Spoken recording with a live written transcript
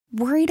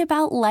Worried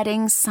about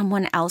letting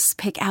someone else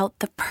pick out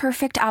the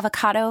perfect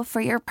avocado for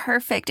your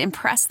perfect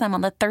impress them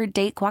on the third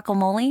date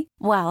guacamole?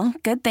 Well,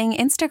 good thing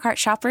Instacart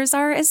shoppers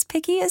are as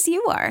picky as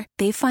you are.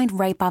 They find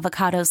ripe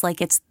avocados like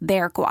it's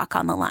their guac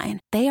on the line.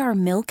 They are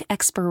milk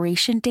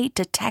expiration date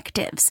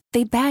detectives.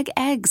 They bag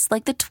eggs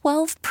like the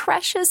 12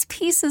 precious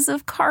pieces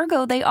of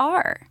cargo they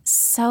are.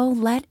 So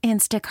let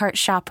Instacart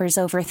shoppers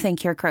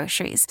overthink your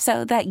groceries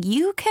so that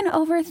you can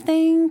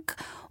overthink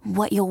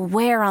what you'll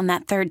wear on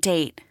that third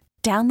date.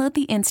 Download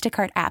the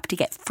Instacart app to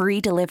get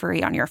free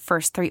delivery on your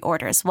first 3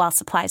 orders while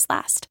supplies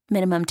last.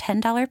 Minimum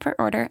 $10 per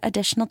order.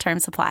 Additional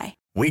terms apply.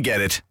 We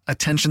get it.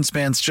 Attention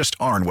spans just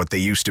aren't what they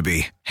used to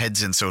be.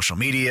 Heads in social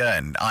media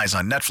and eyes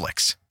on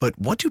Netflix. But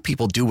what do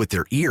people do with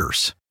their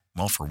ears?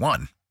 Well, for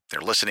one, they're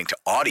listening to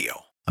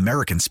audio.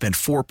 Americans spend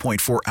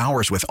 4.4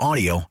 hours with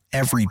audio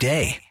every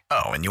day.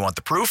 Oh, and you want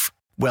the proof?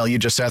 Well, you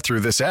just sat through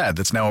this ad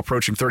that's now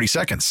approaching 30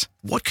 seconds.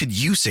 What could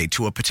you say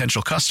to a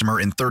potential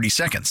customer in 30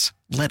 seconds?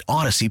 Let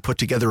Odyssey put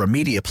together a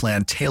media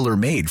plan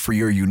tailor-made for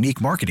your unique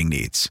marketing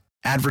needs.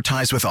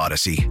 Advertise with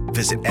Odyssey.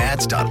 Visit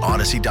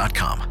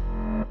ads.odyssey.com.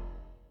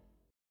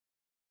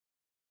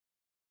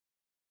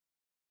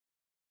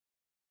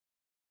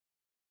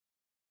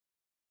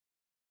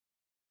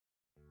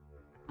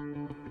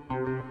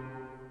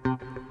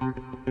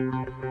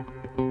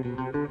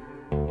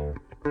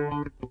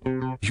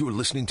 You're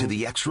listening to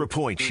The Extra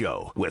Point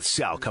Show with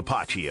Sal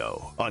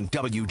Capaccio on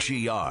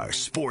WGR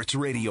Sports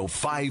Radio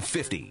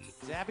 550.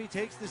 Zappe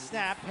takes the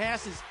snap,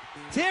 passes,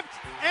 tipped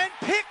and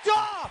picked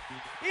off.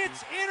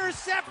 It's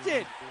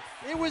intercepted.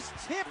 It was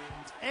tipped,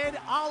 and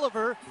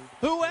Oliver,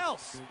 who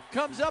else,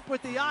 comes up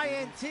with the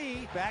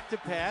INT. Back to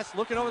pass,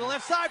 looking over the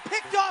left side,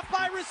 picked off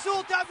by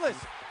Rasul Douglas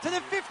to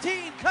the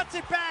 15, cuts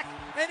it back,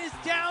 and is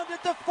down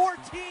at the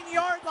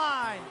 14-yard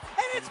line.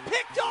 And it's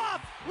picked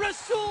off.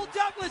 Rasul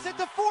Douglas at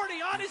the 40,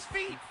 on his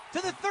feet,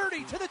 to the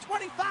 30, to the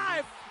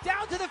 25,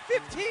 down to the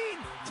 15,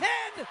 10,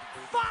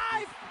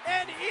 5,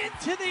 and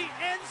into the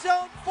end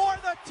zone for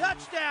the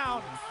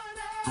touchdown.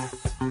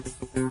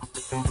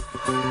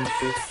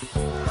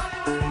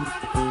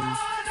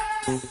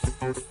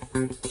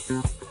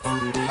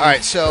 All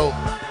right, so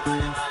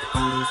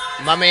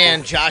my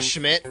man Josh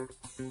Schmidt,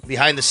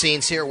 behind the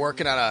scenes here,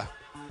 working on a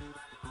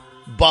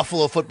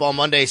Buffalo Football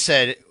Monday,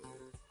 said,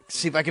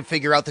 see if I can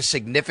figure out the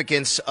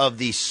significance of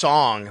the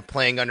song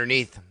playing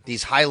underneath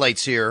these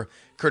highlights here,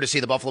 courtesy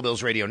of the Buffalo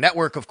Bills Radio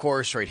Network, of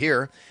course, right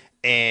here,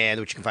 and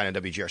which you can find on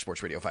WGR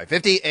Sports Radio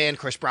 550, and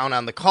Chris Brown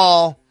on the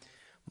call.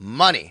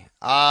 Money.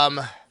 Am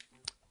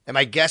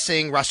I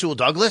guessing Rasul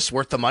Douglas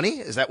worth the money?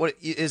 Is that what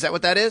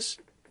that is?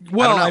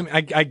 Well,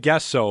 I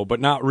guess so, but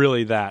not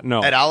really that.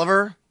 No. Ed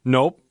Oliver?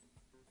 Nope.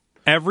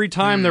 Every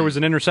time there was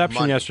an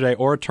interception yesterday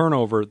or a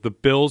turnover, the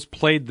Bills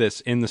played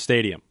this in the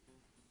stadium.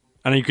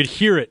 And you could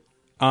hear it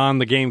on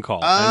the game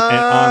call and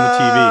on the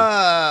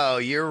TV. Oh,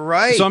 you're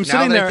right. So I'm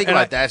sitting there. Think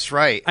about that's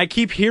right. I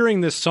keep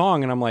hearing this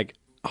song, and I'm like,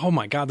 oh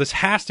my God, this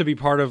has to be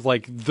part of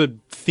like the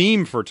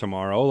theme for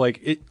tomorrow.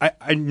 Like,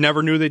 I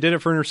never knew they did it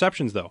for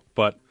interceptions, though.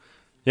 But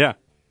yeah,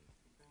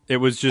 it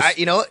was just.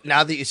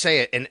 Now that you say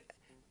it, and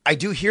I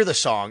do hear the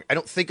song. I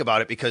don't think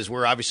about it because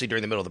we're obviously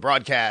during the middle of the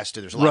broadcast,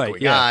 and there's a lot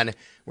going on.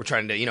 We're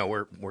trying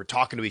to, we're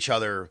talking to each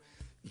other.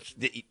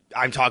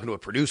 I'm talking to a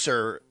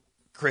producer.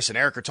 Chris and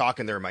Eric are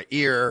talking. They're in my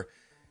ear.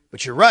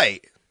 But you're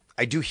right.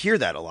 I do hear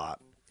that a lot,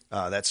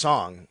 that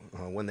song,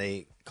 when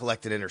they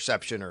collect an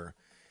interception or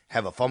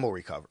have a fumble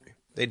recovery.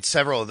 They had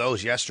several of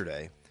those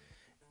yesterday,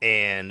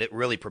 and it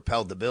really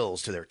propelled the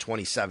Bills to their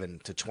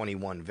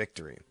 27-21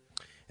 victory.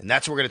 And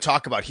that's what we're going to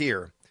talk about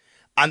here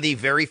on the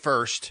very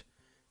first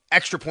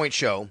Extra Point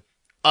Show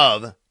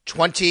of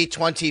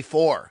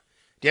 2024.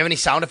 Do you have any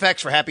sound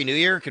effects for Happy New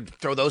Year? Could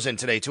throw those in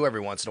today, too, every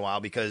once in a while,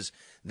 because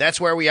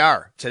that's where we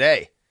are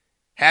today.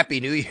 Happy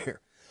New Year.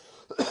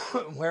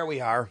 When we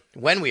are,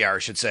 I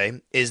should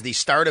say, is the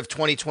start of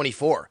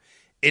 2024.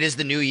 It is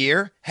the new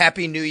year.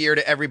 Happy New Year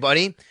to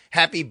everybody.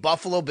 Happy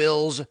Buffalo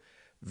Bills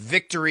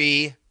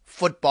Victory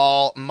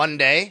Football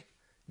Monday.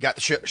 Got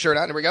the shirt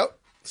on. There we go.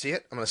 See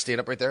it? I'm going to stand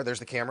up right there. There's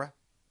the camera.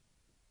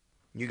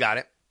 You got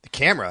it. The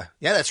camera.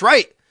 Yeah, that's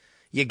right.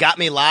 You got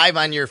me live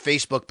on your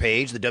Facebook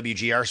page, the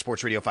WGR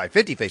Sports Radio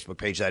 550 Facebook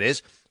page, that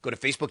is. Go to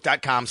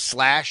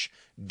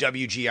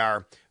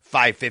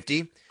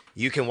facebook.com/WGR550.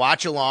 You can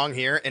watch along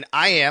here, and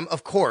I am,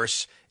 of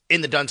course,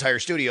 in the Dunn Tire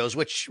Studios,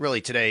 which really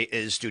today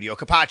is Studio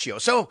Capaccio.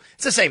 So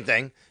it's the same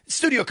thing. It's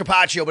Studio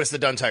Capaccio, but it's the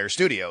Dunn Tire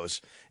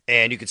Studios.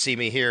 And you can see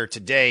me here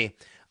today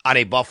on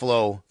a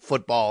Buffalo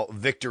Football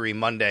Victory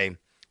Monday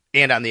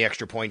and on the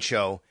Extra Point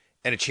Show,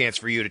 and a chance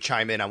for you to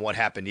chime in on what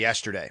happened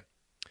yesterday.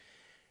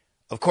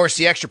 Of course,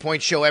 the Extra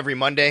Point Show every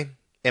Monday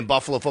and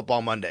Buffalo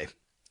Football Monday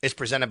is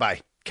presented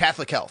by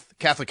Catholic Health.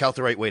 Catholic Health,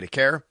 the right way to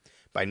care.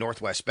 By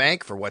Northwest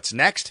Bank for what's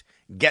next.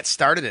 Get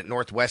started at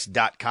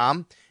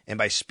northwest.com, and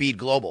by Speed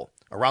Global.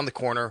 Around the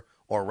corner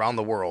or around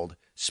the world,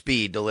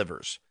 Speed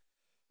delivers.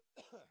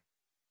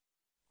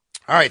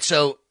 All right,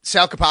 so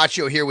Sal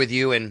Capaccio here with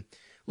you. And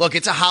look,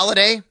 it's a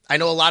holiday. I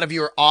know a lot of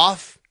you are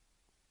off.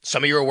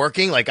 Some of you are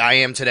working like I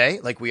am today,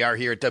 like we are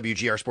here at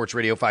WGR Sports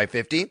Radio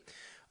 550.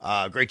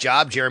 Great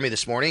job, Jeremy,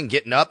 this morning,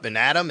 getting up and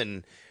at him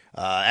and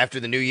after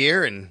the new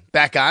year and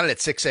back on it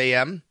at 6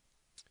 a.m.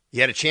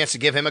 You had a chance to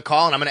give him a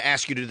call, and I'm going to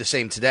ask you to do the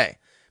same today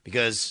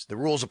because the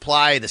rules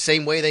apply the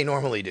same way they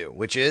normally do,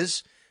 which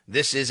is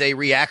this is a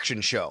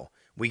reaction show.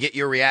 We get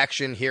your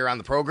reaction here on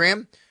the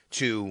program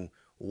to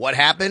what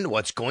happened,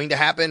 what's going to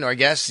happen, or I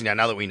guess,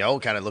 now that we know,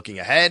 kind of looking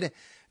ahead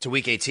to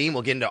Week 18.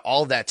 We'll get into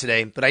all of that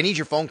today, but I need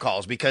your phone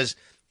calls because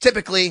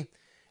typically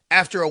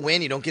after a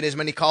win, you don't get as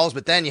many calls,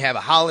 but then you have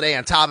a holiday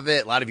on top of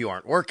it. A lot of you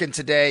aren't working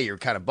today. You're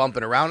kind of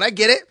bumping around. I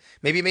get it.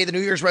 Maybe you made the New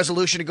Year's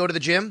resolution to go to the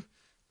gym.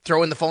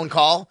 Throw in the phone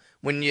call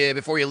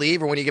before you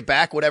leave or when you get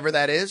back, whatever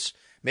that is.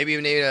 Maybe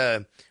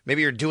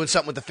maybe you're doing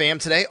something with the fam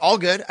today. All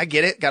good. I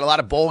get it. Got a lot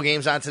of bowl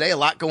games on today. A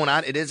lot going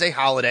on. It is a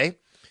holiday,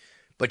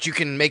 but you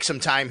can make some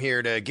time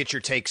here to get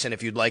your takes in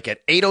if you'd like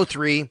at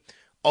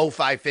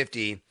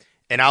 803-0550,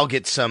 and I'll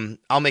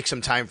make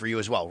some time for you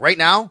as well. Right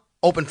now,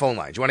 open phone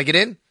lines. You want to get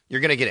in?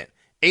 You're going to get in.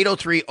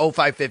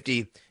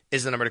 803-0550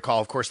 is the number to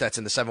call. Of course, that's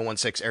in the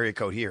 716 area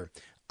code here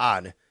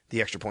on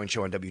the Extra Point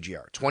Show on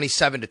WGR.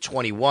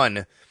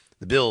 27-21,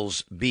 the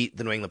Bills beat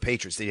the New England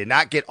Patriots. They did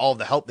not get all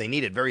the help they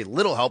needed, very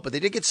little help, but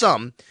they did get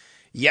some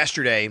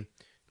yesterday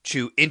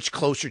to inch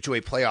closer to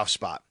a playoff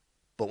spot.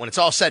 But when it's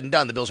all said and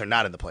done, the Bills are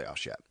not in the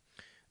playoffs yet.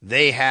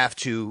 They have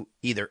to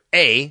either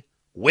A,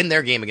 win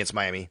their game against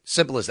Miami,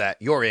 simple as that,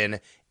 you're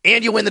in,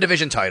 and you win the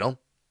division title,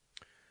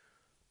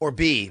 or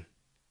B,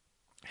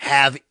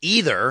 have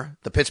either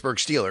the Pittsburgh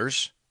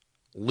Steelers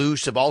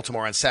lose to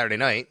Baltimore on Saturday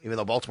night, even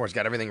though Baltimore's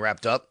got everything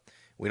wrapped up.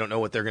 We don't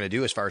know what they're going to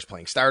do as far as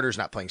playing starters,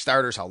 not playing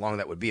starters, how long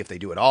that would be if they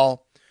do it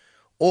all.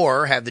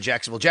 Or have the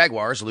Jacksonville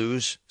Jaguars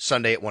lose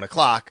Sunday at 1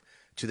 o'clock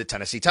to the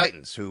Tennessee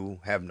Titans, who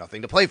have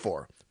nothing to play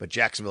for, but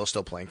Jacksonville is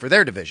still playing for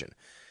their division.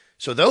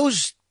 So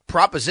those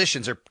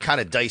propositions are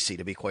kind of dicey,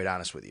 to be quite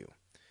honest with you.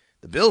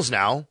 The Bills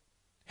now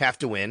have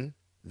to win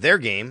their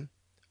game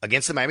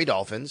against the Miami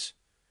Dolphins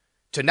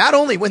to not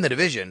only win the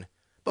division,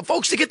 but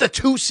folks, to get the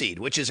 2 seed,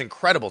 which is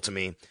incredible to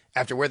me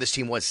after where this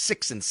team was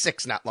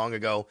 6-6 not long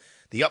ago,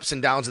 the ups and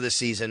downs of this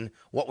season,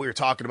 what we were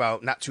talking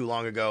about not too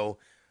long ago,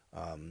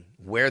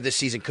 where this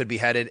season could be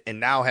headed, and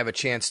now have a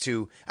chance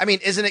to,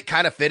 isn't it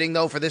kind of fitting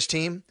though for this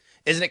team?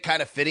 Isn't it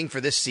kind of fitting for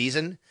this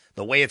season,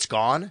 the way it's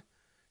gone,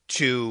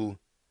 to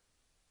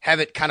have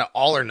it kind of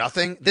all or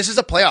nothing? This is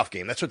a playoff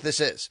game. That's what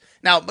this is.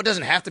 Now, it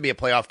doesn't have to be a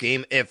playoff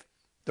game if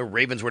the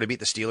Ravens were to beat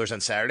the Steelers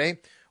on Saturday,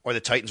 or the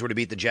Titans were to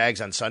beat the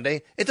Jags on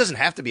Sunday. It doesn't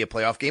have to be a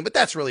playoff game, but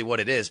that's really what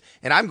it is.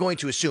 And I'm going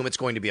to assume it's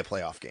going to be a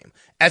playoff game.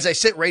 As I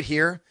sit right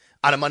here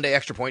on a Monday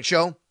Extra Point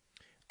Show,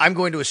 I'm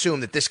going to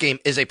assume that this game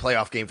is a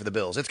playoff game for the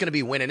Bills. It's going to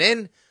be winning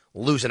in,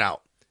 losing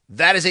out.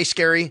 That is a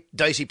scary,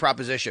 dicey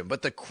proposition.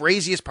 But the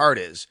craziest part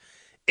is,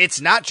 it's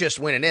not just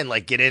winning in,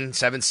 like get in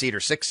 7th seed or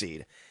 6th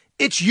seed.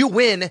 It's you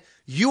win.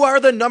 You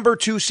are the number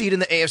 2 seed in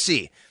the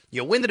AFC.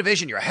 You win the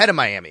division, you're ahead of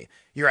Miami.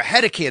 You're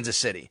ahead of Kansas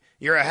City.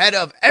 You're ahead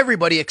of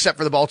everybody except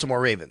for the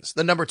Baltimore Ravens,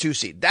 the number 2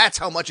 seed. That's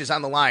how much is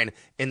on the line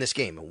in this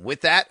game. And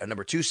with that, a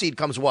number 2 seed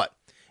comes what?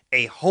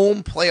 A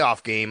home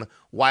playoff game,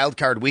 wild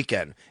card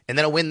weekend. And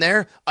then a win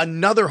there,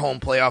 another home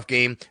playoff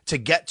game to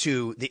get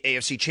to the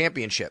AFC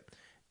Championship.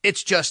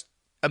 It's just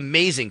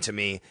amazing to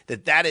me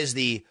that that is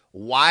the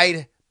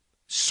wide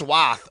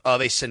swath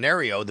of a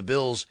scenario the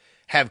Bills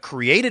have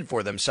created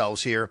for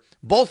themselves here,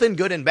 both in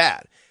good and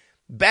bad.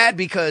 Bad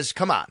because,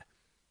 come on,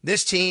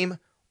 this team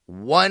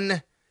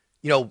won,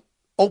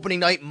 opening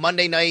night,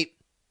 Monday night,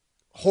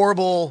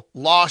 horrible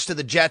loss to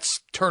the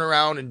Jets,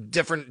 turnaround and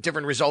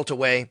different result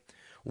away.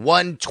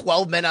 Won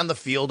 12 men on the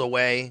field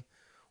away.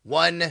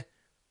 Won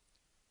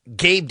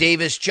Gabe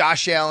Davis,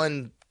 Josh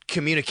Allen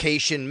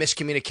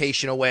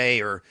miscommunication away,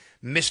 or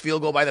missed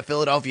field goal by the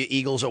Philadelphia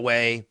Eagles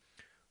away.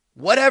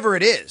 Whatever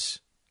it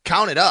is,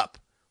 count it up.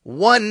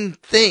 One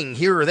thing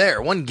here or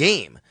there, one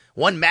game,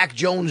 one Mac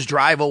Jones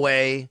drive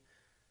away.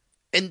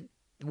 And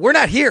we're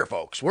not here,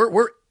 folks.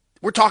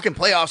 We're talking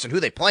playoffs and who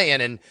they play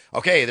in, and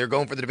okay, they're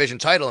going for the division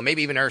title and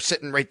maybe even are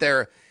sitting right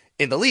there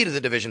in the lead of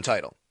the division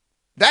title.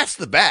 That's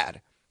the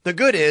bad. The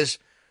good is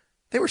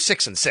they were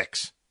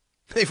 6-6.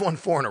 They've won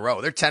 4 in a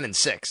row. They're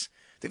 10-6.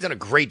 They've done a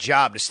great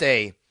job to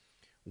stay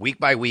week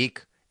by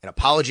week. And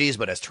apologies,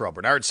 but as Terrell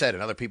Bernard said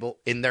and other people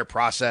in their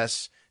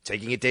process,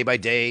 taking it day by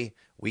day,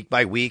 week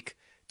by week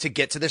to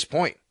get to this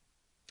point.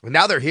 And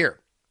now they're here.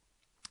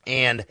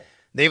 And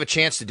they have a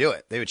chance to do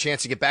it. They have a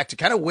chance to get back to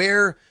kind of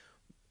where,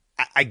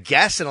 I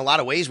guess, in a lot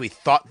of ways, we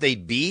thought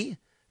they'd be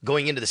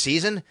going into the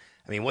season.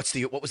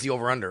 What was the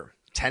over-under?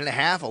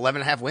 10.5,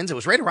 11.5 wins? It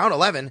was right around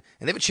 11, and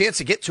they have a chance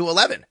to get to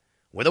 11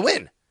 with a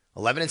win.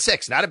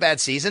 11-6. Not a bad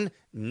season.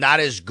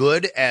 Not as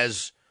good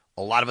as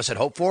a lot of us had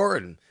hoped for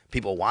and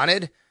people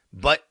wanted,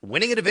 but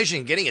winning a division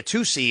and getting a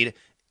 2 seed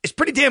is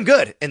pretty damn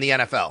good in the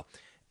NFL.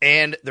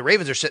 And the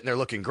Ravens are sitting there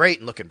looking great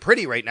and looking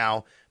pretty right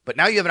now, but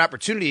now you have an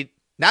opportunity.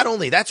 Not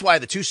only, that's why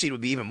the 2 seed would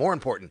be even more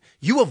important.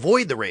 You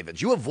avoid the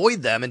Ravens. You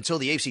avoid them until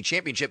the AFC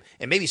Championship,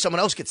 and maybe someone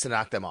else gets to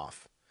knock them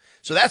off.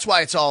 So that's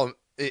why it's all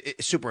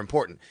super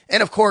important.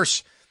 And, of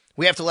course,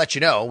 we have to let you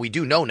know, we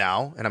do know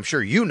now, and I'm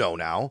sure you know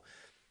now,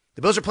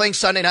 the Bills are playing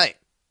Sunday night.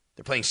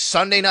 They're playing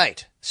Sunday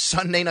night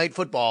Sunday Night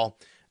Football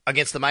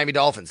against the Miami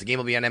Dolphins. The game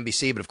will be on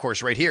NBC, but of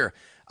course right here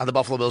on the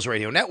Buffalo Bills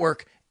Radio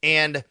Network.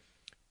 And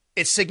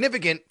it's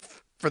significant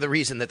for the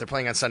reason that they're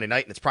playing on Sunday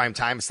night and it's prime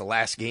time. It's the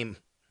last game.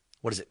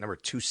 What is it? Number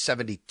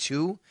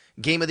 272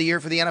 game of the year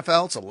for the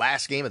NFL. It's the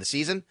last game of the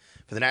season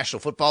for the National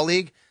Football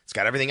League. It's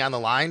got everything on the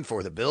line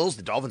for the Bills.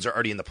 The Dolphins are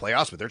already in the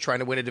playoffs, but they're trying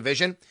to win a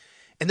division.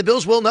 And the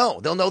Bills will know.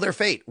 They'll know their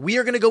fate. We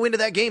are going to go into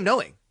that game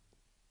knowing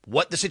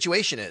what the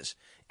situation is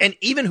and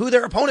even who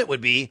their opponent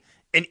would be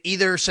in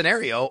either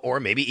scenario or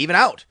maybe even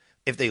out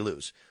if they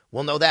lose.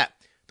 We'll know that.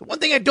 The one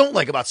thing I don't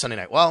like about Sunday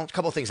night, well, a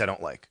couple of things I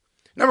don't like.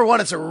 Number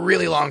one, it's a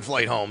really long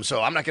flight home,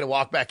 so I'm not going to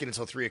walk back in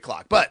until 3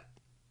 o'clock, but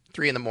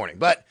 3 in the morning.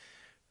 But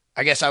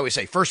I guess I always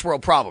say first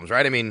world problems,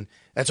 right? I mean,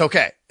 that's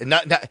okay.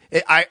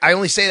 I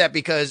only say that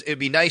because it'd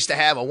be nice to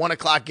have a 1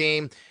 o'clock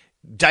game,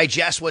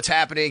 digest what's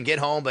happening, get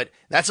home, but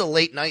that's a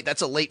late night.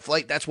 That's a late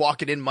flight. That's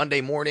walking in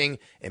Monday morning.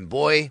 And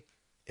boy,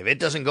 if it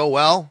doesn't go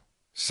well,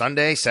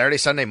 Saturday,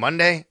 Sunday,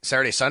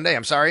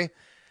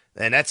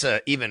 then that's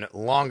a even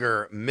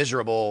longer,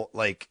 miserable,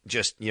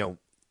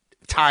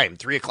 time.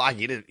 3 o'clock,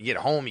 you get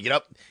home, you get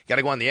up, you got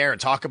to go on the air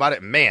and talk about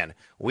it. Man,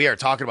 we are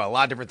talking about a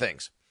lot of different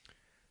things.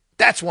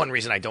 That's one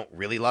reason I don't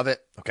really love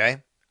it, okay?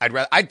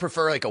 I'd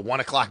prefer like a 1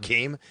 o'clock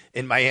game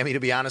in Miami, to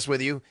be honest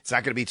with you. It's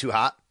not going to be too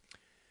hot.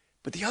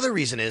 But the other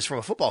reason is from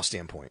a football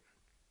standpoint.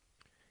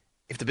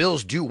 If the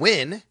Bills do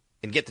win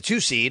and get the 2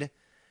 seed,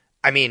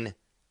 I mean,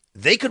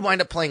 they could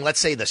wind up playing, let's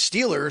say, the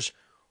Steelers,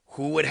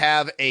 who would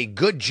have a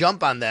good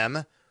jump on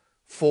them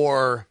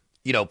for,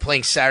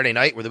 playing Saturday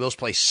night, where the Bills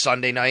play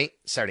Sunday night,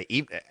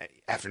 Saturday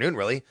afternoon,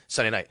 really,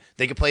 Sunday night.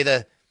 They could play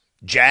the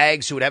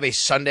Jags, who would have a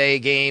Sunday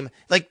game.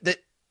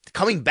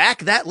 Coming back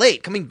that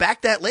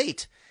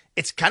late,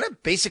 it's kind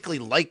of basically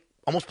like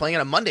almost playing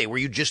on a Monday where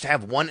you just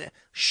have one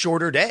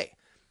shorter day.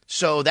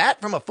 So that,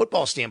 from a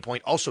football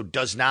standpoint, also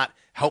does not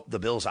help the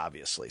Bills,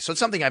 obviously. So it's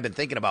something I've been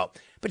thinking about,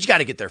 but you got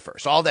to get there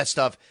first. All that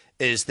stuff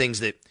is things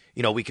that,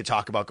 we could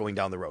talk about going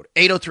down the road.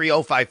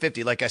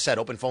 803-0550, like I said,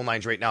 open phone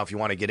lines right now if you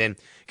want to get in.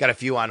 Got a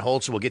few on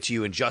hold, so we'll get to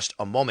you in just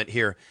a moment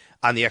here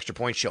on the Extra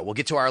Point Show. We'll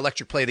get to our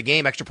electric play of the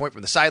game, Extra Point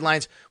from the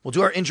sidelines. We'll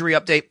do our injury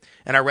update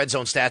and our red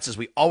zone stats as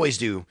we always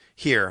do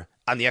here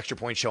on the Extra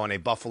Point Show on a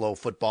Buffalo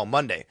Football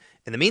Monday.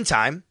 In the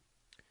meantime,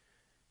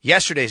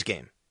 yesterday's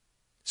game,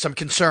 some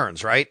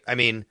concerns, right? I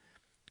mean,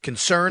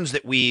 concerns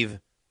that we've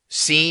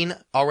seen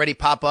already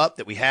pop up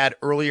that we had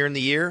earlier in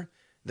the year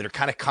that are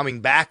kind of coming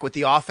back with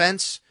the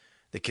offense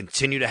that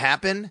continue to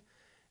happen,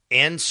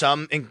 and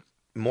some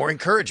more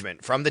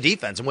encouragement from the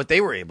defense and what they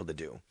were able to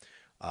do.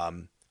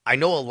 I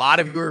know a lot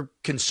of you are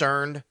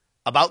concerned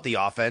about the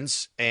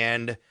offense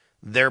and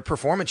their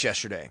performance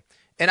yesterday,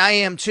 and I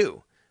am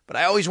too. But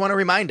I always want to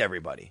remind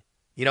everybody,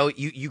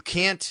 you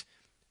can't,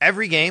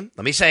 every game,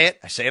 let me say it,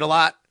 I say it a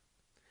lot,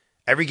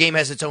 every game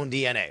has its own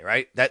DNA,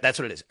 right? That's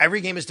what it is.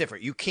 Every game is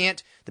different.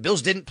 The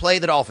Bills didn't play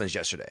the Dolphins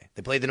yesterday.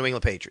 They played the New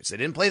England Patriots. They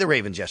didn't play the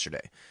Ravens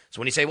yesterday.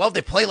 So when you say, well, if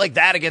they play like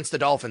that against the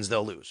Dolphins,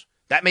 they'll lose.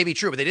 That may be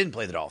true, but they didn't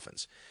play the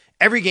Dolphins.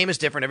 Every game is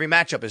different. Every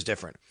matchup is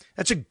different.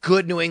 That's a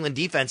good New England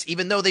defense,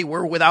 even though they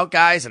were without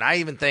guys, and I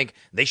even think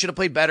they should have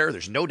played better.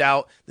 There's no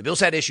doubt. The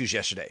Bills had issues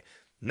yesterday.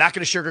 Not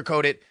going to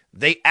sugarcoat it.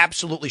 They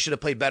absolutely should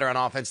have played better on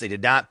offense. They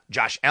did not.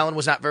 Josh Allen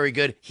was not very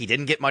good. He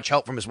didn't get much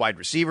help from his wide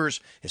receivers,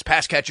 his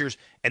pass catchers,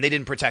 and they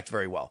didn't protect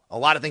very well. A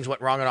lot of things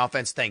went wrong on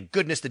offense. Thank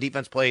goodness the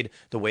defense played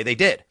the way they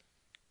did.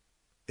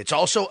 It's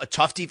also a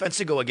tough defense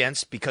to go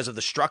against because of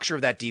the structure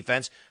of that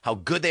defense, how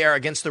good they are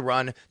against the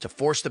run, to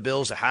force the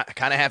Bills to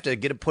kind of have to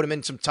put them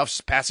in some tough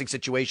passing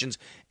situations.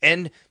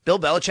 And Bill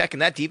Belichick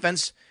and that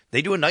defense,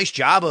 they do a nice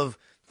job of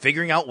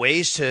figuring out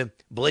ways to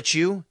blitz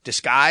you,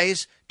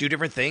 disguise, do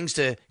different things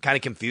to kind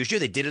of confuse you.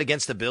 They did it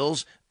against the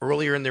Bills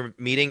earlier in their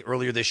meeting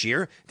earlier this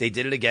year. They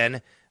did it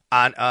again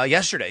on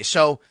yesterday.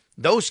 So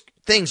those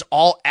things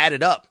all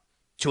added up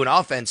to an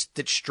offense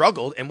that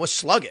struggled and was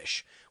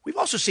sluggish. We've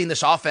also seen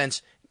this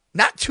offense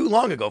not too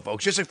long ago,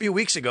 folks, just a few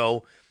weeks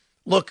ago,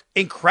 look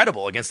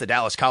incredible against the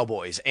Dallas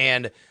Cowboys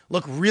and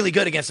look really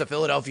good against the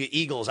Philadelphia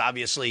Eagles,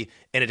 obviously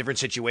in a different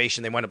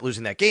situation. They wound up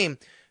losing that game.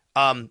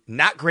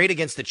 Not great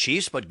against the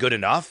Chiefs, but good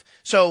enough.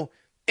 So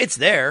it's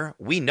there.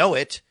 We know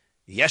it.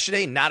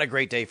 Yesterday, not a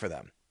great day for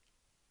them.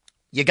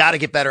 You got to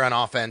get better on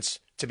offense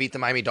to beat the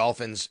Miami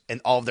Dolphins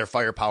and all of their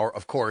firepower,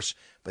 of course.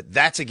 But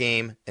that's a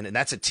game, and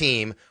that's a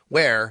team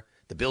where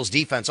the Bills'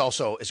 defense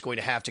also is going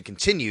to have to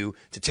continue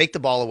to take the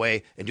ball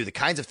away and do the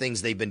kinds of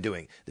things they've been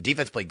doing. The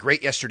defense played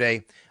great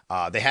yesterday.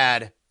 They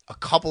had a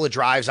couple of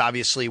drives,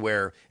 obviously,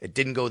 where it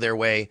didn't go their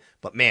way.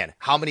 But, man,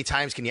 how many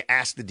times can you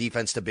ask the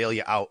defense to bail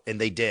you out? And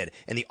they did.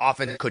 And the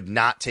offense could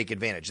not take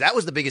advantage. That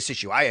was the biggest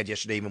issue I had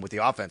yesterday, even with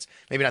the offense.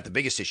 Maybe not the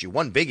biggest issue.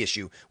 One big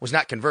issue was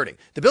not converting.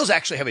 The Bills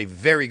actually have a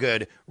very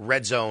good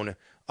red zone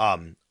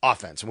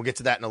offense. And we'll get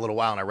to that in a little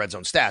while in our red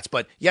zone stats.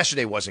 But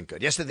yesterday wasn't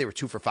good. Yesterday they were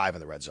 2 for 5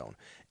 in the red zone.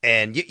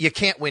 And you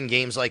can't win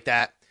games like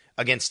that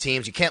against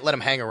teams. You can't let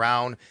them hang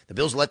around. The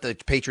Bills let the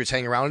Patriots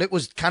hang around. It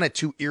was kind of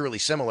too eerily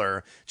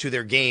similar to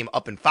their game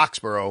up in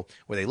Foxborough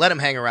where they let them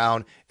hang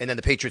around, and then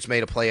the Patriots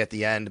made a play at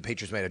the end. The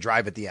Patriots made a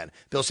drive at the end.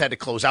 Bills had to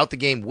close out the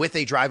game with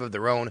a drive of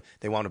their own.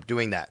 They wound up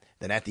doing that.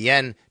 Then at the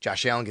end,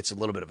 Josh Allen gets a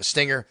little bit of a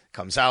stinger,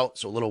 comes out,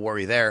 so a little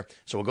worry there.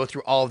 So we'll go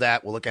through all of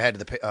that. We'll look ahead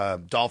to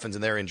the Dolphins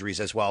and their injuries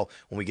as well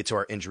when we get to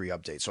our injury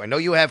update. So I know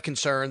you have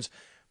concerns,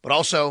 but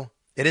also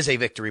it is a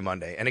Victory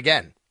Monday. And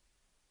again,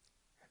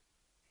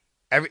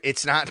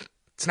 it's not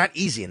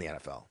easy in the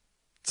NFL.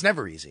 It's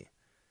never easy.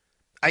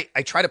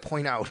 I try to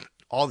point out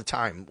all the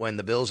time when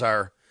the Bills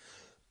are,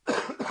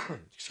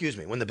 excuse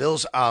me, when the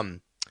Bills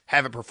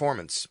have a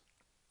performance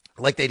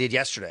like they did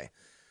yesterday.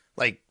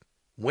 Like,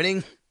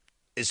 winning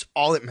is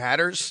all that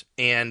matters,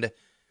 and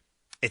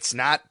it's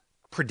not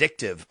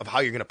predictive of how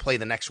you're going to play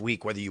the next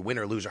week, whether you win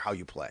or lose or how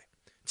you play.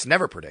 It's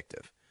never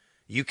predictive.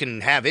 You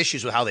can have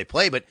issues with how they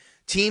play, but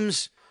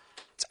teams,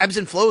 it's ebbs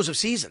and flows of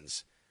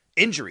seasons.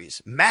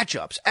 Injuries,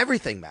 matchups,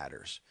 everything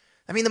matters.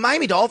 I mean, the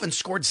Miami Dolphins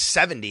scored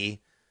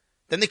 70,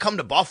 then they come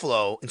to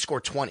Buffalo and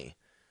score 20.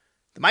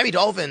 The Miami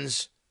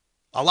Dolphins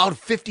allowed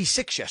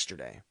 56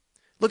 yesterday.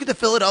 Look at the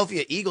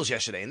Philadelphia Eagles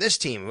yesterday, and this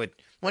team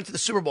went to the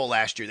Super Bowl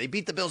last year. They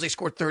beat the Bills. They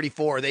scored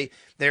 34.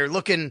 They're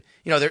looking,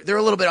 they're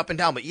a little bit up and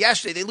down, but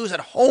yesterday they lose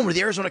at home to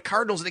the Arizona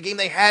Cardinals in a game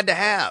they had to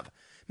have. I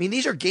mean,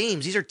 these are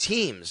games, these are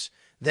teams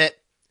that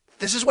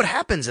this is what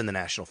happens in the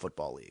National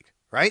Football League,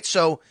 right?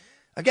 So,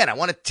 again, I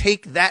want to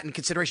take that in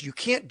consideration. You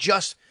can't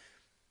just,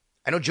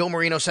 I know Joe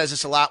Marino says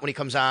this a lot when he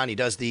comes on. He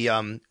does the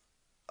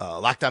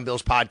Locked On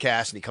Bills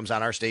podcast, and he comes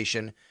on our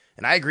station.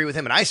 And I agree with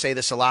him, and I say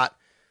this a lot.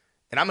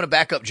 And I'm going to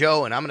back up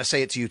Joe, and I'm going to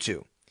say it to you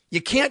too.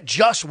 You can't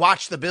just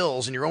watch the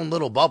Bills in your own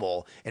little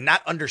bubble and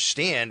not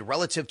understand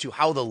relative to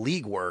how the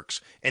league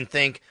works and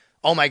think,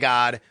 oh my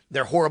God,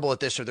 they're horrible at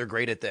this or they're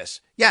great at this.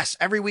 Yes,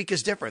 every week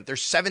is different.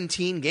 There's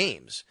 17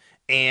 games,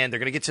 and they're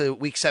going to get to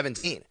week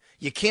 17.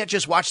 You can't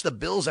just watch the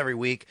Bills every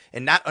week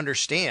and not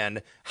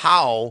understand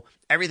how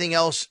everything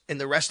else in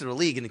the rest of the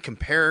league and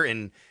compare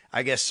and,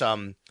 I guess,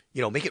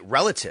 make it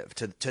relative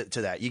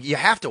to that. You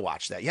have to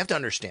watch that. You have to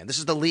understand. This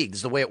is the league. This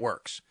is the way it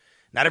works.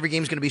 Not every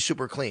game is going to be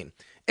super clean.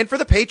 And for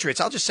the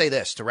Patriots, I'll just say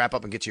this to wrap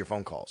up and get to your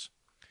phone calls.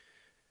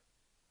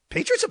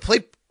 Patriots have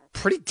played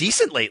pretty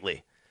decent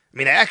lately. I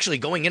mean, actually,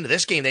 going into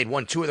this game, they'd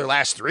won 2 of their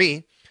last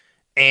 3.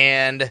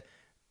 And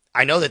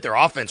I know that their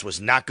offense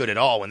was not good at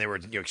all when they were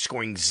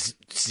scoring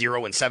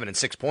 0 and 7 and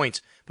 6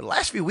 points. But the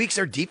last few weeks,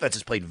 their defense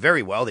has played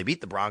very well. They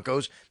beat the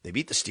Broncos. They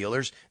beat the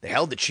Steelers. They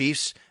held the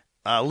Chiefs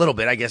a little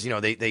bit. I guess,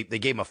 they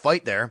gave them a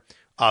fight there.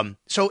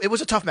 So it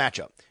was a tough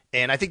matchup.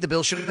 And I think the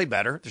Bills should have played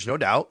better. There's no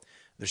doubt.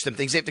 There's some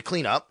things they have to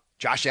clean up.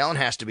 Josh Allen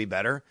has to be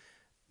better.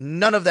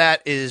 None of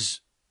that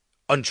is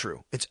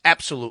untrue. It's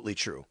absolutely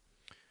true.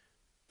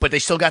 But they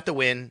still got the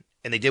win,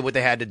 and they did what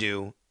they had to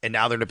do, and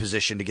now they're in a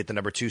position to get the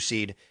number 2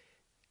 seed.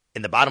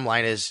 And the bottom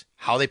line is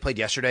how they played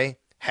yesterday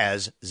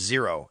has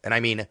 0, and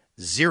I mean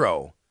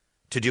 0,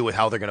 to do with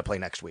how they're going to play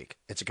next week.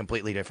 It's a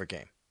completely different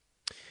game.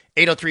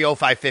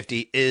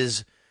 803-0550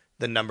 is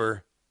the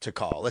number to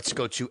call. Let's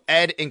go to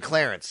Ed in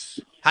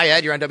Clarence. Hi,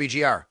 Ed. You're on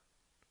WGR.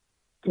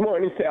 Good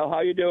morning, Sal. How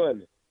you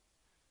doing?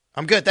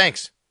 I'm good,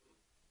 thanks.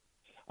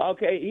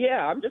 Okay,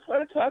 yeah, I just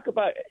want to talk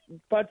about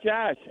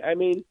Josh. I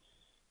mean,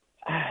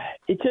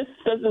 it just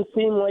doesn't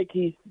seem like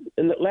he's,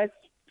 in the last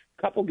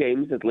couple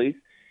games at least,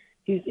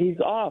 he's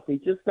off. He's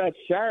just not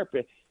sharp.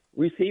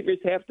 Receivers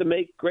have to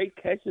make great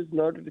catches in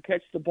order to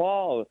catch the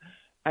ball.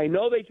 I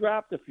know they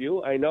dropped a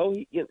few. I know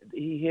he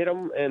hit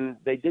them, and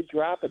they did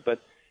drop it, but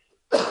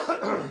it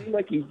doesn't seem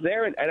like he's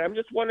there. And I'm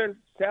just wondering,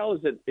 Sal,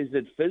 is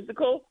it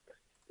physical?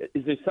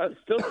 Is there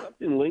still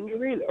something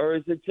lingering, or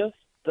is it just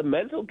the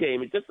mental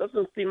game? It just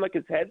doesn't seem like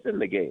his head's in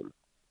the game.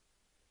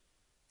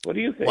 What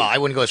do you think? Well, I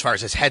wouldn't go as far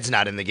as his head's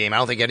not in the game. I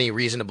don't think any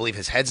reason to believe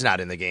his head's not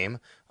in the game.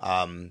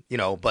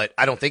 But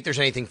I don't think there's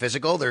anything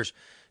physical. There's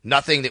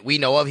nothing that we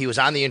know of. He was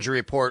on the injury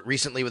report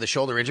recently with a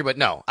shoulder injury, but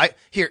no.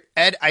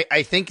 Ed,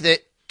 I think that,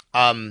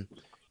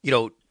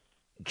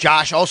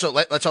 Josh also,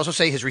 let's also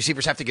say his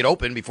receivers have to get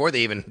open before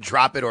they even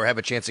drop it or have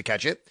a chance to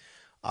catch it.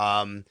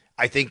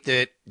 I think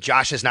that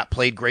Josh has not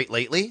played great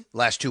lately,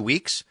 last 2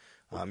 weeks.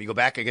 You go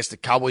back, I guess, the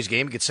Cowboys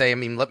game, you could say,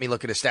 let me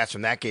look at his stats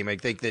from that game. I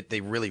think that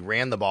they really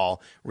ran the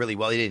ball really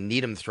well. They didn't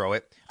need him to throw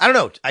it. I don't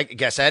know. I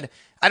guess, Ed,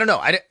 I don't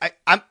know.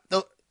 I'm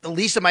the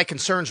least of my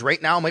concerns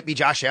right now might be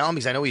Josh Allen,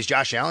 because I know he's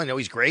Josh Allen. I know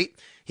he's great.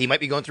 He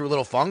might be going through a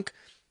little funk.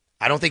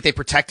 I don't think they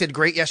protected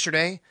great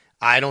yesterday.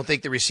 I don't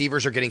think the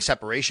receivers are getting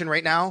separation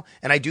right now.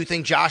 And I do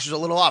think Josh is a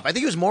little off. I think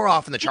he was more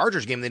off in the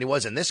Chargers game than he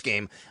was in this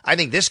game. I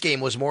think this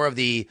game was more of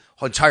the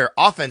entire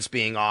offense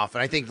being off.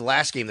 And I think the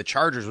last game, the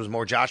Chargers, was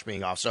more Josh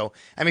being off. So,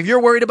 I mean, if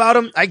you're worried about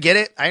him, I get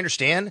it. I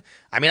understand.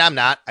 I mean, I'm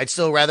not. I'd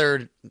still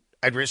rather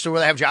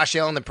have Josh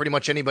Allen than pretty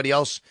much anybody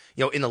else,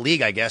 in the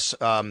league, I guess,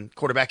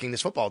 quarterbacking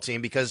this football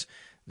team, because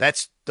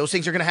those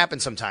things are going to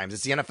happen sometimes.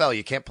 It's the NFL.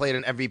 You can't play at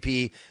an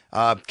MVP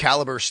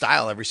caliber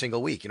style every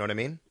single week. You know what I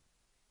mean?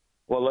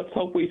 Well, let's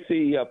hope we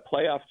see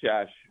playoff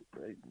Josh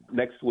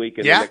next week.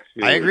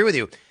 I agree with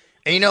you.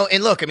 And,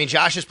 and look, I mean,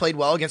 Josh has played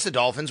well against the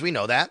Dolphins. We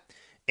know that.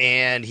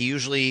 and he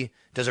usually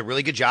does a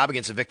really good job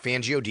against the Vic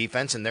Fangio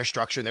defense and their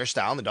structure and their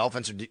style, and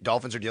the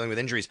Dolphins are dealing with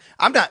injuries.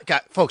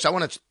 Folks, I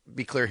want to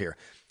be clear here.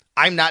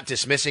 I'm not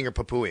dismissing or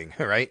poo-pooing,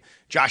 right,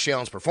 Josh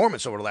Allen's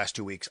performance over the last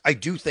 2 weeks. I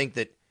do think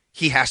that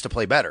he has to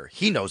play better.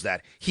 He knows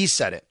that. He's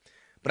said it.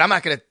 But I'm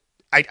not going to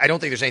 – I don't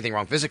think there's anything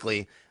wrong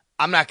physically.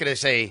 I'm not going to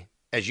say,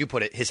 as you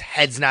put it, his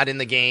head's not in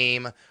the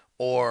game,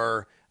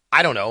 or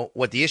I don't know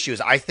what the issue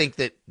is. I think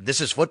that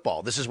this is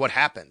football. This is what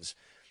happens.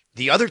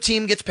 The other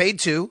team gets paid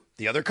too.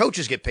 The other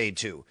coaches get paid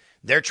too.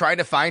 They're trying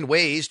to find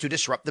ways to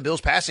disrupt the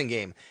Bills' passing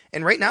game.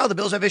 And right now, the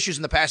Bills have issues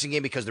in the passing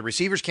game because the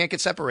receivers can't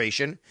get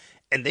separation,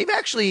 and they've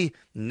actually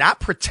not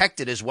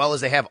protected as well as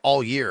they have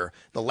all year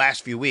the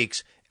last few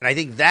weeks. And I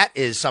think that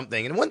is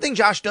something. And one thing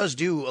Josh does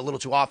do a little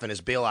too often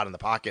is bail out in the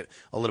pocket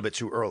a little bit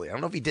too early. I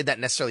don't know if he did that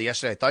necessarily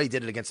yesterday. I thought he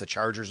did it against the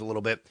Chargers a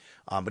little bit,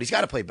 but he's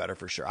got to play better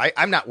for sure.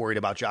 I'm not worried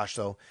about Josh,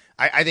 though.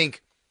 I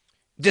think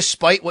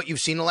despite what you've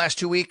seen the last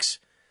 2 weeks,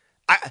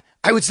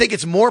 I would think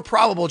it's more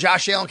probable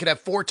Josh Allen could have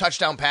 4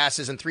 touchdown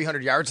passes and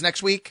 300 yards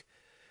next week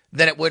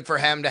than it would for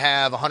him to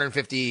have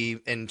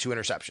 150 and 2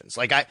 interceptions.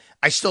 Like,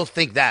 I still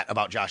think that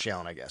about Josh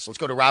Allen, I guess. Let's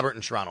go to Robert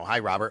in Toronto. Hi,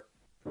 Robert.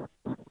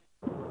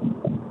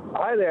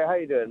 Hi there. How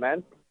you doing,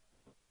 man?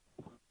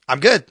 I'm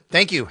good.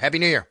 Thank you. Happy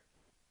New Year.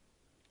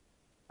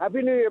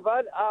 Happy New Year,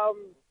 bud. I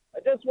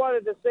just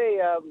wanted to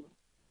say,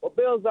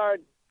 Bills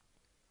aren't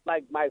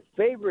like my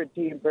favorite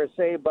team per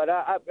se, but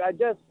I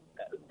just,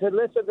 to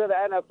listen to the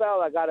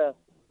NFL, I got to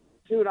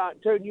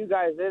turn you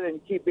guys in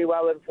and keep me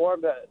well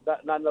informed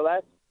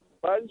nonetheless.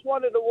 But I just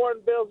wanted to warn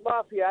Bills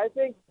Mafia. I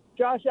think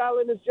Josh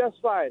Allen is just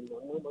fine.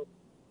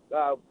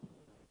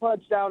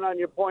 Punch down on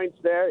your points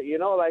there.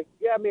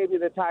 Maybe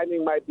the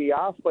timing might be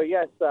off, but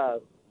yes,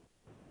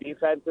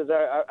 defenses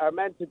are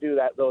meant to do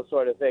those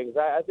sort of things.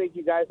 I think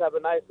you guys have a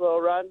nice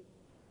little run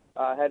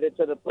headed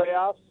to the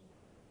playoffs,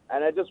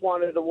 and I just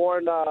wanted to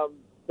warn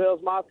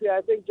Bills Mafia.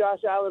 I think Josh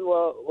Allen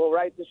will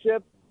right the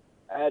ship,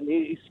 and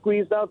he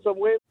squeezed out some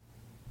wins.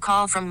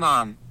 Call from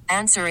mom.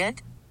 Answer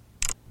it.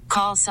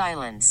 Call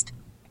silenced.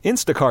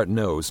 Instacart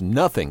knows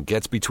nothing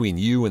gets between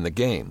you and the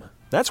game.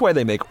 That's why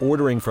they make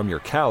ordering from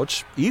your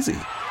couch easy.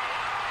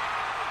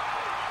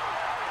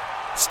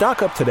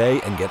 Stock up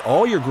today and get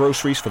all your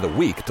groceries for the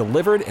week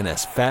delivered in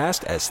as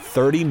fast as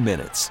 30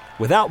 minutes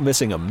without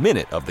missing a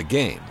minute of the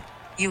game.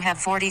 You have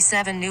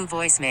 47 new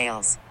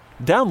voicemails.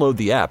 Download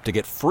the app to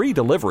get free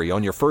delivery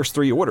on your first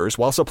 3 orders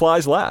while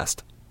supplies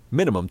last.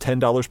 Minimum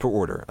 $10 per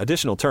order.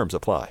 Additional terms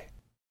apply.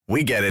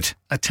 We get it.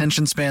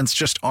 Attention spans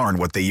just aren't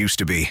what they used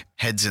to be.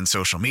 Heads in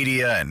social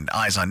media and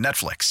eyes on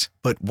Netflix.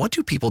 But what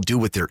do people do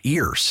with their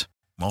ears?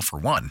 Well, for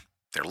one,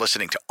 they're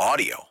listening to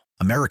audio.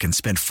 Americans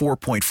spend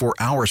 4.4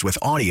 hours with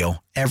audio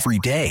every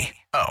day.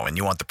 Oh, and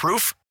you want the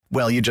proof?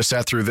 Well, you just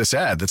sat through this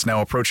ad that's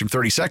now approaching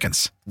 30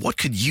 seconds. What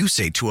could you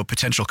say to a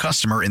potential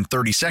customer in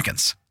 30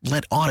 seconds?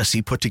 Let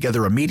Odyssey put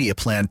together a media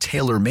plan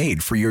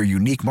tailor-made for your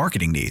unique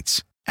marketing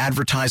needs.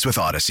 Advertise with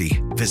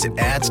Odyssey. Visit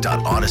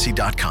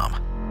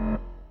ads.odyssey.com.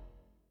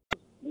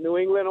 New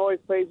England always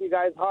plays you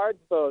guys hard,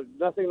 so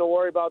nothing to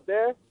worry about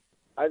there.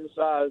 I just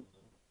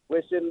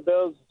wishing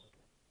Bills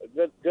a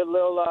good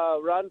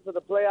little run for the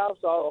playoffs,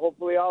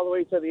 hopefully all the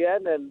way to the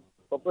end, and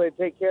hopefully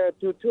take care of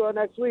Tua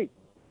next week.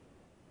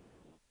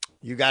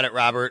 You got it,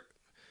 Robert.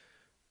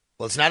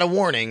 Well, it's not a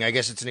warning. I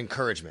guess it's an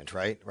encouragement,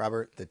 right,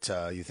 Robert, that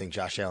you think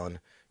Josh Allen,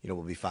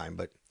 will be fine.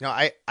 But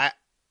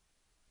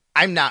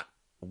I'm not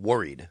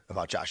worried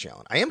about Josh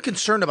Allen. I am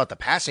concerned about the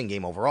passing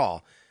game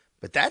overall,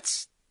 but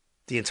that's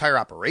the entire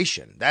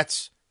operation.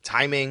 That's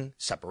timing,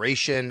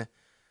 separation,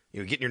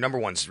 getting your number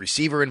one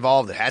receiver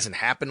involved. That hasn't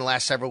happened the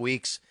last several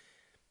weeks.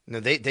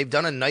 They've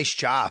done a nice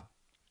job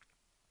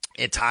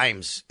at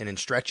times and in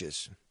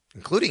stretches,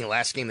 including the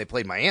last game they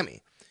played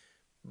Miami.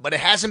 But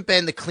it hasn't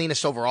been the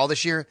cleanest overall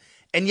this year.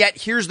 And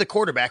yet here's the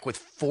quarterback with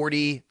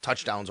 40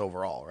 touchdowns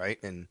overall, right?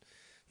 And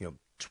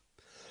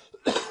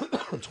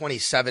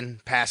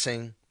 27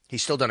 passing.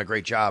 He's still done a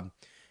great job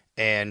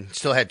and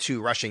still had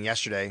 2 rushing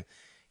yesterday.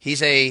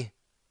 He's a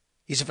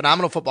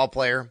phenomenal football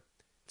player.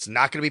 It's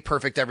not going to be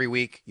perfect every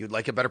week. You'd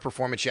like a better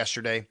performance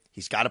yesterday.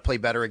 He's got to play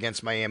better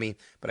against Miami,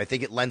 but I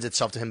think it lends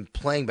itself to him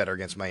playing better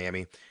against Miami,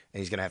 and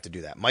he's going to have to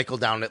do that. Michael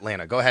down in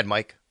Atlanta. Go ahead,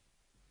 Mike.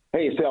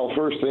 Hey, Sal.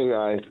 First thing,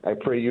 I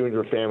pray you and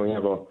your family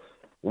have a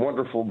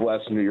wonderful,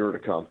 blessed new year to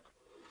come.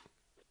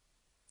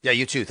 Yeah,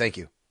 you too. Thank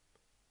you.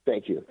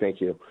 Thank you.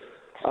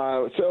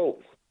 So,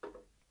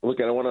 look,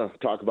 I want to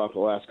talk about the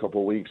last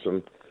couple of weeks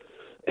and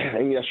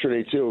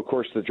yesterday too. Of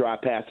course, the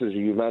drop passes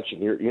you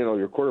mentioned.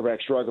 Your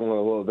quarterback struggling a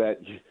little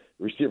bit.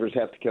 Receivers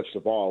have to catch the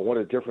ball. What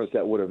a difference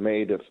that would have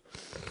made if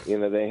they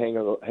hang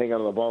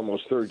on the ball on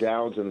those third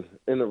downs and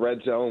in the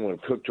red zone when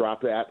Cook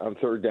dropped that on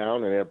third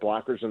down and had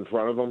blockers in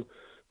front of them,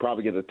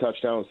 probably get a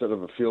touchdown instead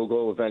of a field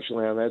goal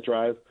eventually on that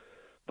drive.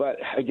 But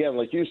again,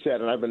 like you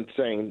said, and I've been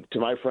saying to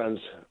my friends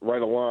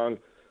right along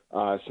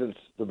since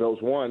the Bills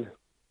won,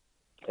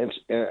 and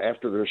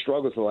after their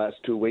struggles the last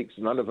 2 weeks,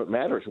 none of it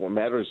matters. What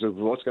matters is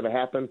what's going to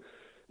happen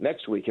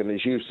next week. And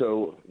as you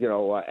so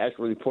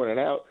accurately pointed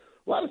out,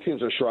 a lot of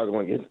teams are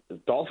struggling. The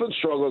Dolphins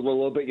struggled a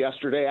little bit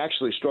yesterday,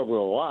 actually struggled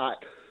a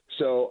lot.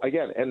 So,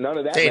 again, and none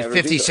of that They matters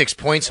had 56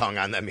 either. points hung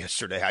on them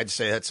yesterday. I'd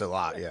say that's a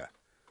lot, yeah.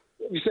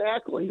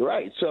 Exactly,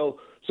 right. So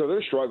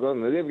they're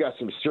struggling. They've got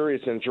some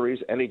serious injuries.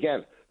 And,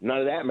 again, none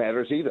of that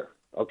matters either,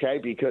 okay,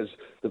 because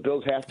the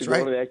Bills have to go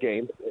into that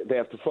game. They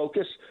have to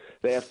focus.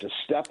 They have to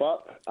step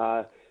up.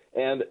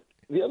 And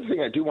the other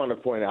thing I do want to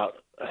point out,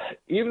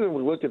 even when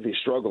we looked at these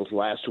struggles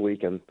last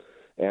week and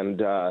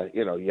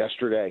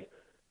yesterday,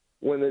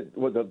 when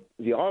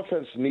the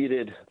offense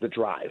needed the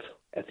drive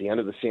at the end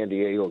of the San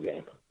Diego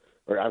game,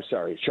 or I'm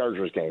sorry,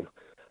 Chargers game,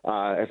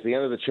 at the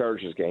end of the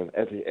Chargers game,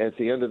 at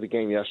the end of the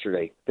game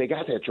yesterday, they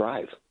got that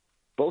drive.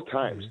 Both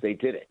times they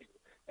did it.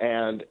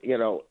 And,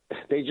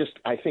 they just,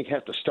 I think,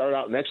 have to start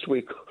out next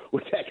week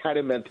with that kind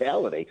of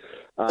mentality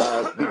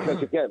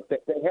because, again,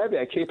 they have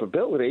that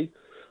capability.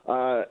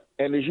 And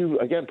as you,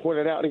 again,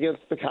 pointed out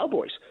against the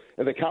Cowboys.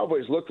 And the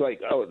Cowboys looked like,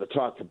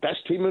 the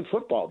best team in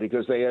football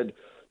because they had,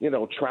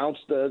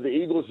 trounced the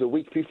Eagles the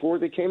week before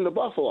they came to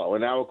Buffalo.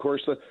 And now, of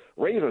course, the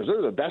Ravens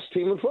are the best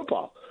team in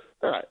football.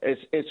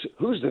 It's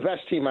who's the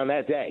best team on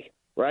that day,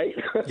 right?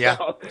 Yeah,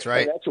 that's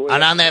right.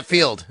 And on that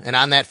field.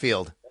 On that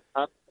field,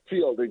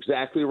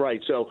 exactly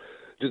right. So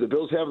do the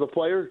Bills have the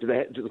players? Do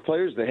the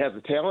players? Do they have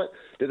the talent?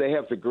 Do they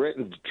have the grit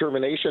and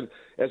determination?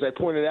 As I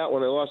pointed out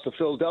when I lost to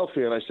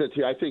Philadelphia, and I said to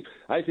you,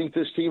 I think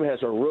this team has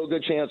a real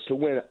good chance to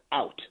win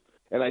out.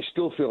 And I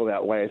still feel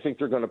that way. I think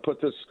they're going to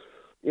put this,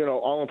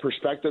 all in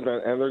perspective,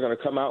 and they're going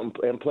to come out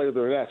and play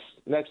their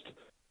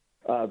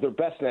their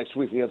best next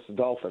week against the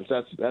Dolphins.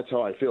 That's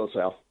how I feel,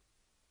 Sal.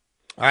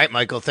 All right,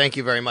 Michael, thank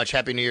you very much.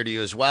 Happy New Year to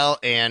you as well.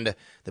 And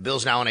the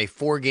Bills now on a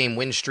 4-game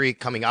win streak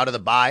coming out of the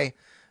bye.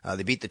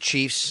 They beat the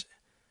Chiefs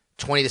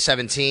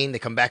 20-17. They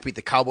come back, beat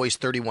the Cowboys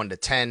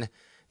 31-10.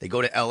 They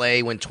go to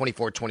L.A., win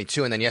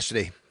 24-22. And then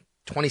yesterday,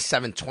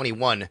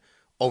 27-21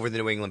 over the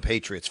New England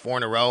Patriots. 4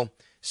 in a row,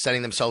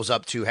 setting themselves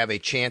up to have a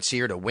chance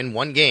here to win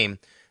one game,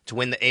 to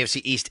win the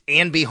AFC East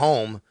and be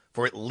home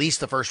for at least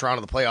the first round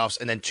of the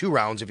playoffs, and then 2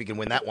 rounds if you can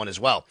win that one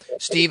as well.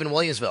 Steve in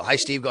Williamsville. Hi,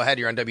 Steve. Go ahead.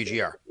 You're on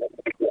WGR.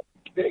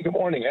 Hey, good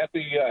morning.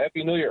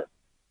 Happy New Year.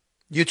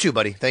 You too,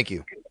 buddy. Thank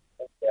you.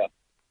 Yeah,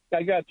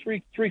 I got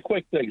three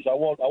quick things. I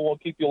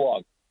won't keep you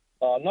long.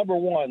 Number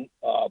one,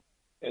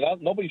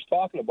 nobody's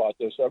talking about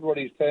this.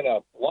 Everybody's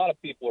a lot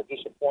of people are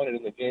disappointed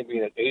in the game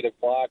being at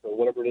 8:00 or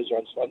whatever it is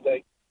on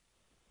Sunday.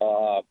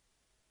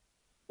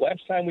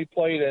 Last time we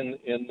played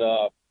in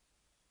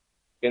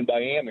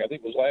Miami, I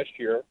think it was last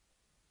year,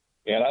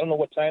 and I don't know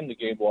what time the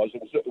game was.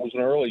 It was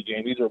an early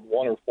game, either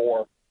 1 or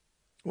 4.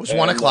 It was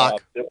 1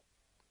 o'clock.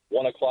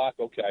 1 o'clock,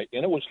 okay.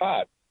 And it was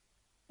hot.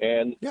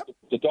 And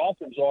the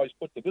Dolphins always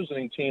put the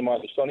visiting team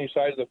on the sunny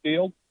side of the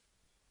field.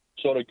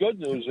 So the good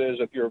news is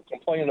if you're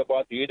complaining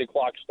about the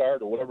 8:00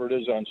 start or whatever it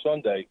is on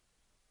Sunday,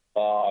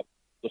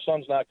 the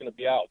sun's not going to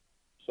be out.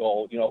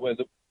 So,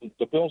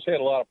 the Bills had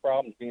a lot of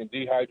problems being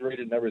dehydrated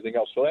and everything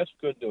else. So that's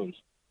good news.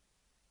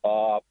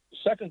 The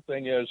second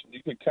thing is,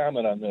 you could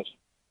comment on this.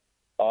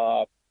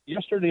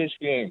 Yesterday's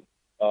game,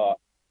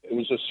 it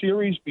was a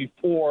series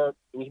before,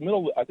 it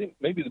was I think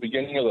maybe the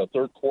beginning of the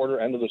third quarter,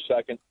 end of the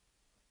second.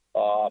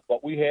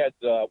 But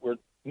we're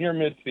near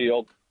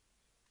midfield,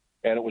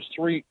 and it was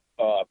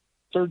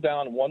third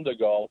down, 1 to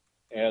go,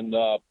 and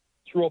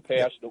threw a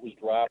pass that was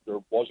dropped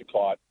or wasn't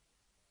caught.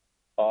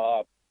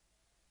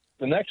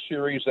 The next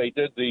series, they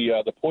did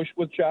the push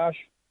with Josh,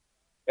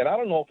 and I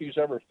don't know if he's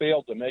ever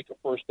failed to make a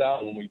first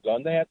down when we've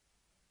done that.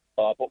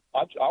 But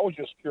I was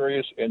just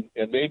curious, and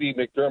maybe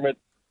McDermott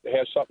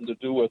has something to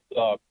do with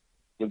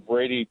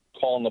Brady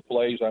calling the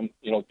plays. I'm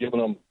giving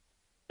him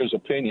his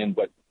opinion,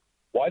 but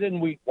why didn't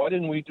we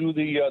do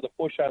the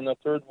push on the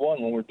third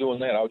one when we're doing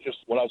that?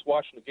 When I was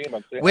watching the game,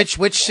 I'm saying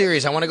which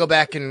series? I want to go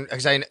back and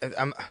because I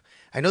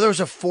know there was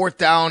a 4th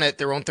down at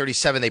their own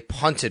 37 they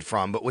punted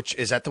from, but which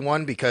is that the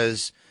one?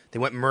 Because they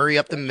went Murray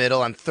up the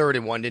middle on 3rd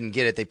and 1, didn't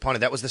get it. They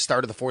punted. That was the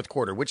start of the 4th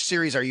quarter. Which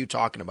series are you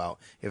talking about,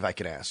 if I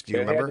could ask? Do you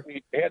remember?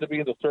 It had to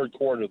be in the third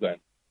quarter then.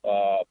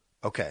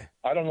 Okay.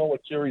 I don't know what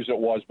series it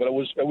was, but it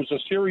was a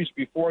series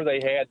before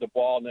they had the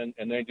ball, and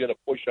they did a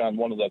push on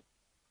one of the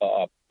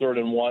 3rd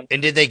and 1.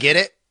 And did they get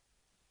it?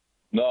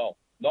 No,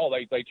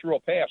 they threw a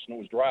pass and it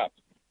was dropped,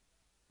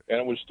 and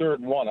it was 3rd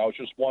and 1. I was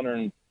just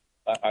wondering.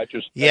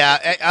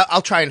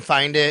 I'll try and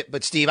find it.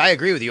 But Steve, I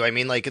agree with you. I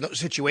mean, like in those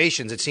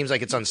situations, it seems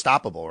like it's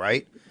unstoppable,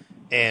 right?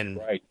 And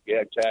right,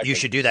 yeah, exactly. You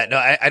should do that. No,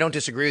 I don't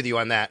disagree with you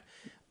on that.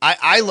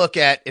 I look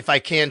at, if I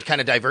can kind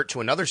of divert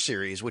to another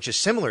series, which is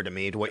similar to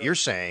me to what you're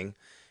saying.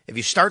 If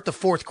you start the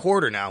 4th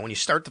quarter now, when you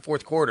start the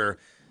 4th quarter,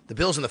 the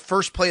Bills in the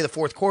first play of the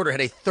 4th quarter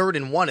had a 3rd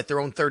and 1 at their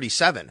own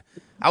 37.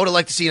 I would have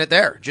liked to see it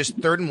there. Just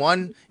 3rd and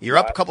 1. You're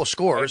up a couple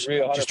scores.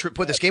 Just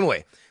put this game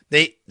away.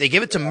 They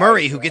give it to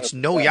Murray, who gets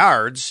no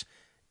yards,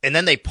 and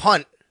then they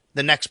punt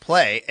the next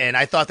play. And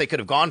I thought they could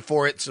have gone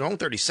for it. It's their own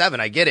 37.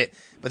 I get it.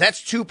 But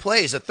that's 2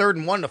 plays, a 3rd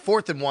and 1, a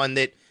 4th and 1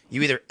 that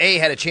you either A,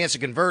 had a chance to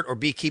convert, or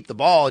B, keep the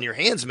ball in your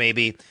hands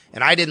maybe.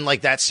 And I didn't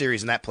like that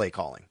series and that play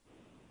calling.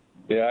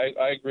 Yeah,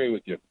 I agree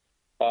with you.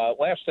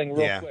 Last thing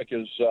real quick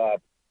is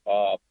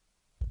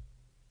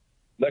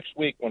next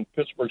week when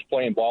Pittsburgh's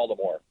playing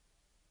Baltimore.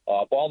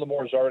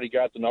 Baltimore's already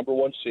got the number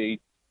 1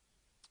 seed,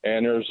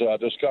 and there's a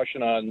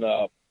discussion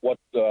on what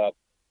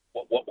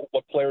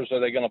players are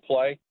they going to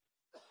play.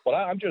 But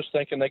I'm just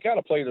thinking they got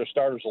to play their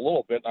starters a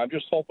little bit. And I'm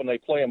just hoping they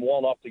play them well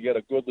enough to get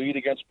a good lead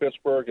against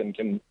Pittsburgh and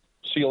can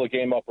seal the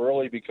game up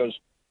early. Because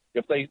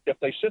if they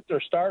sit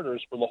their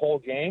starters for the whole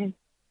game,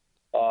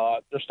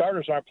 their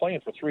starters aren't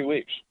playing for 3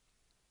 weeks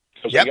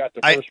because they got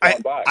the first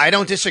round bye. I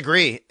don't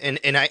disagree, and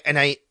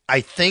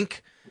I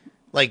think,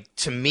 like,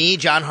 to me,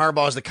 John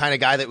Harbaugh is the kind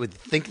of guy that would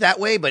think that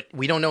way, but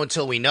we don't know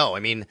until we know. I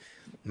mean,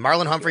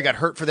 Marlon Humphrey got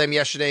hurt for them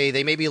yesterday.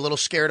 They may be a little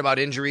scared about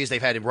injuries.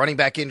 They've had running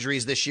back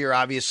injuries this year,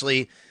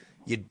 obviously.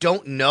 You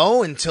don't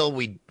know until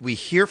we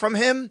hear from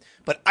him.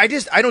 But I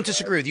don't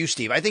disagree with you,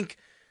 Steve. I think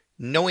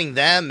knowing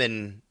them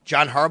and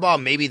John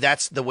Harbaugh, maybe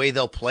that's the way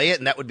they'll play it,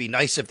 and that would be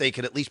nice if they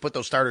could at least put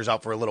those starters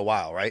out for a little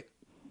while, right?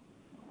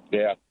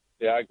 Yeah,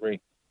 I agree.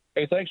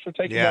 Hey, thanks for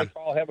taking my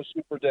call. Have a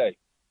super day.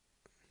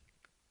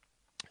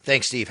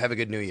 Thanks, Steve. Have a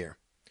good New Year.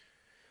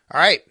 All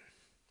right.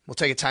 We'll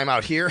take a time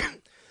out here.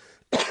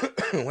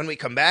 When we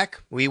come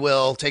back, we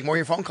will take more of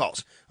your phone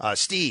calls.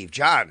 Steve,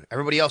 John,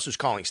 everybody else who's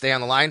calling, stay on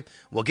the line.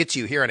 We'll get to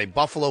you here on a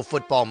Buffalo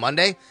Football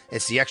Monday.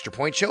 It's the Extra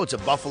Point Show. It's a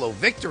Buffalo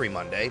Victory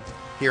Monday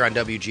here on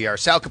WGR.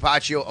 Sal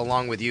Capaccio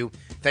along with you.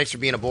 Thanks for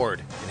being aboard,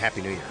 and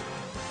Happy New Year.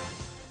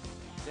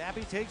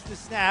 Zappe takes the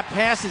snap,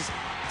 passes,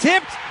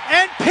 tipped,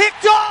 and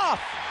picked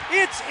off.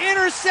 It's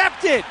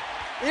intercepted.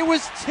 It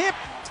was tipped,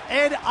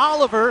 and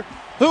Oliver,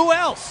 who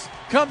else,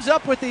 comes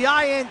up with the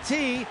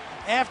INT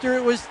after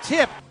it was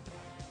tipped.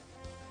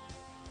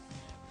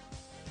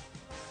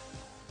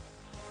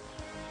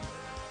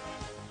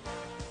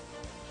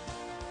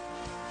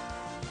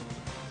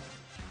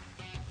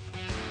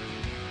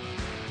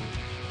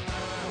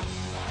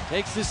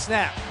 Takes the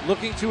snap,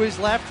 looking to his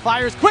left,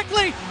 fires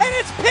quickly, and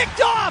it's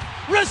picked off!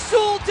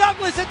 Rasul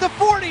Douglas at the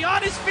 40,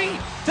 on his feet,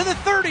 to the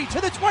 30,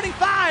 to the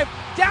 25,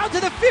 down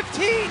to the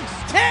 15,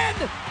 10,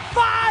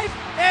 5,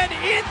 and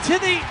into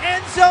the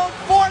end zone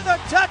for the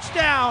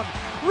touchdown!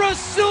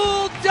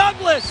 Rasul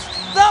Douglas,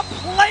 the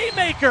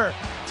playmaker,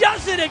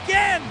 does it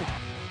again!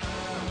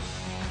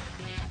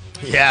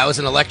 Yeah, it was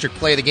an electric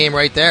play of the game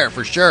right there,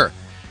 for sure.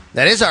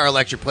 That is our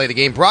electric play of the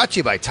game, brought to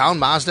you by Town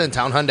Mazda and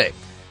Town Hyundai.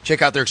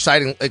 Check out their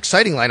exciting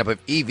lineup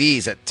of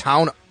EVs at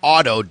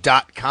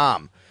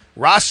townauto.com.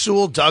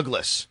 Rasul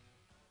Douglas.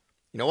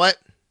 You know what?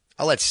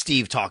 I'll let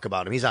Steve talk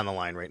about him. He's on the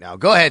line right now.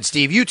 Go ahead,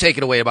 Steve. You take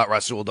it away about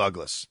Rasul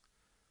Douglas.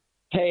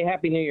 Hey,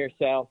 Happy New Year,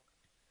 Sal.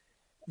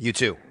 You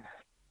too.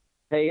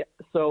 Hey,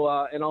 so,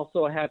 and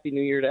also a Happy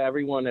New Year to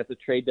everyone at the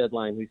trade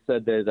deadline who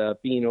said that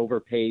being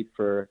overpaid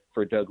for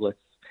Douglas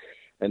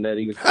and that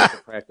he was just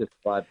a practice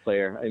squad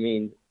player. I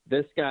mean,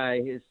 this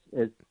guy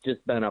has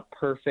just been a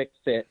perfect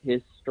fit.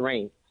 His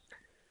strengths,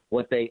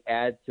 what they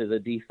add to the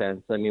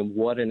defense. I mean,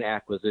 what an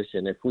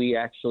acquisition. If we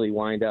actually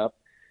wind up,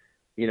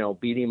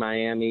 beating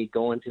Miami,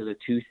 going to the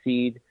 2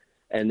 seed,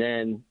 and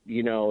then,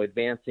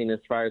 advancing as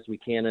far as we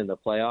can in the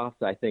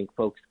playoffs, I think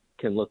folks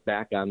can look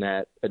back on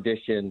that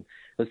addition,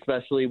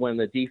 especially when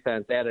the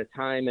defense, at a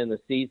time in the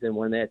season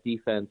when that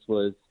defense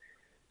was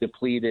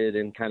depleted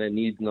and kind of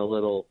needing a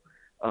little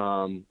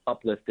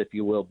uplift, if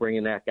you will,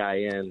 bringing that guy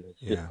in has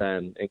just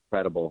been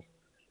incredible.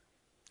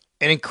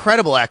 An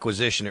incredible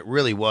acquisition, it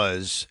really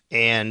was.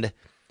 And,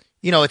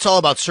 it's all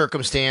about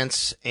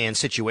circumstance and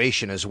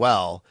situation as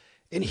well.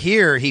 And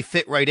here he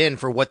fit right in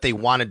for what they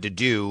wanted to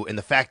do and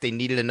the fact they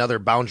needed another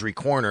boundary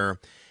corner.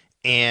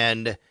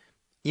 And,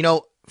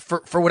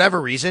 for whatever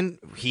reason,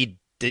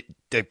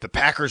 the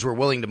Packers were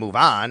willing to move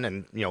on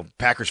and,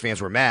 Packers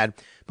fans were mad.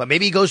 But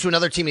maybe he goes to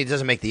another team and he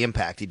doesn't make the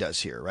impact he does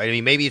here, right? I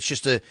mean, maybe it's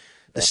just the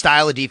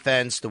style of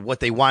defense,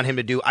 what they want him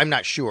to do. I'm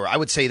not sure. I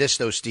would say this,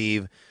 though,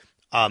 Steve,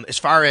 as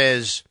far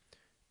as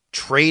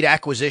trade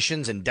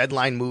acquisitions and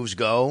deadline moves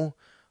go,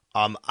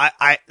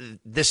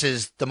 this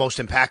is the most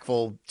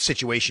impactful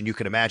situation you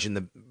can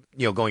imagine.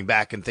 Going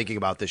back and thinking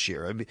about this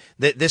year, I mean,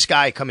 this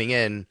guy coming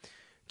in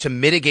to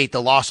mitigate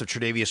the loss of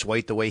Tre'Davious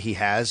White the way he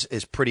has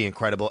is pretty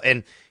incredible.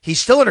 And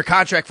he's still under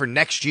contract for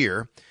next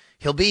year.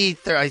 He'll be,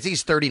 I think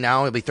he's 30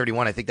 now. He'll be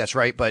 31. I think that's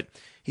right. But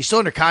he's still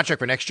under contract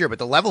for next year. But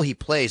the level he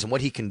plays and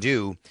what he can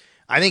do,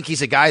 I think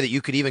he's a guy that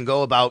you could even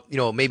go about,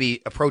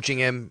 maybe approaching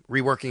him,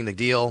 reworking the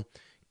deal,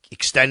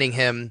 extending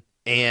him,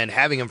 and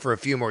having him for a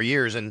few more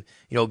years and,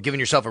 giving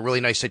yourself a really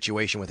nice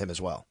situation with him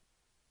as well.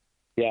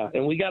 Yeah,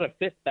 and we got a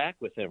fifth back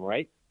with him,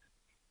 right?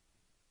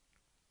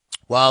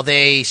 Well,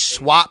 they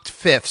swapped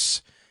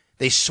fifths.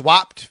 They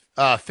swapped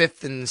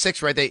fifth and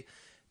sixth, right? They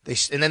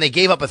and then they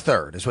gave up a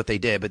third is what they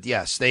did. But,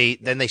 yes, they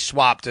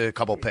swapped a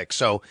couple picks.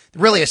 So,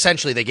 really,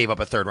 essentially, they gave up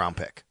a third-round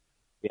pick.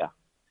 Yeah.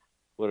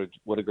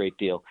 What a great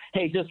deal.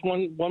 Hey, just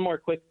one more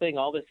quick thing.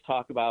 All this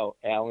talk about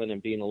Allen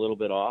and being a little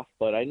bit off,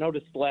 but I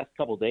noticed the last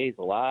couple of days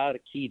a lot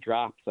of key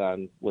drops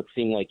on what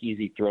seemed like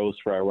easy throws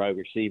for our wide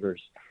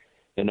receivers.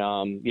 And,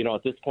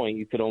 at this point,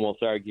 you could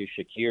almost argue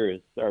Shakir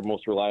is our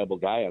most reliable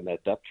guy on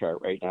that depth chart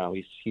right now.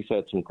 He's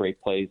had some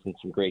great plays and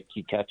some great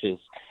key catches.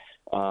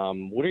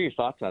 What are your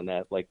thoughts on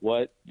that? Like,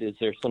 is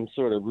there some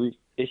sort of root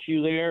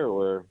issue there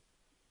or?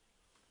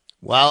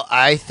 Well,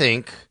 I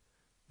think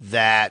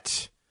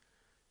that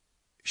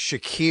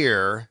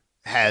Shakir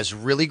has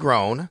really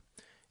grown,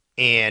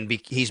 and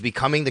he's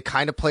becoming the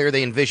kind of player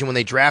they envisioned when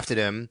they drafted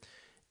him.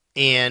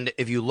 And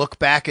if you look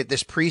back at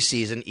this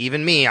preseason,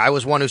 even me, I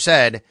was one who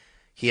said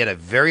he had a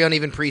very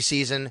uneven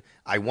preseason.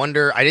 I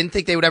didn't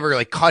think they would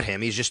ever cut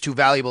him. He's just too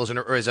valuable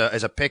as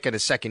a pick in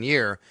his second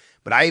year.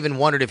 But I even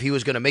wondered if he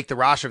was going to make the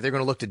roster, if they're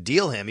going to look to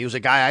deal him. He was a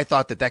guy I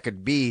thought that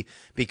could be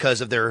because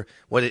of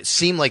what it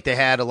seemed like they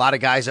had a lot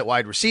of guys at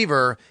wide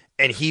receiver,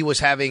 and he was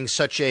having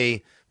such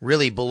a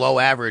really below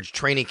average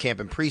training camp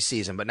and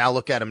preseason. But now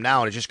look at him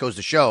now, and it just goes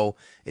to show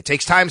it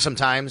takes time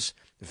sometimes.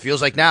 It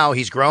feels like now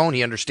he's grown,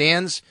 he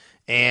understands,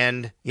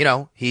 and,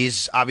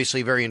 he's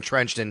obviously very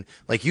entrenched. And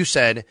like you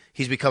said,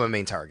 he's become a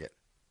main target.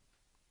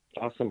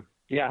 Awesome.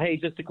 Yeah, hey,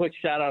 just a quick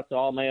shout-out to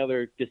all my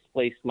other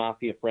displaced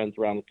Mafia friends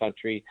around the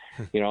country.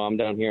 I'm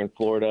down here in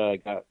Florida. I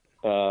got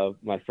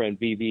my friend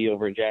BB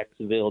over in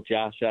Jacksonville,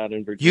 Josh out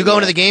in Virginia. You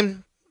going to the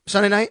game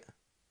Sunday night?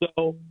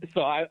 So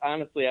I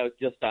honestly, I was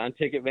just on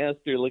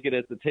Ticketmaster looking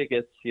at the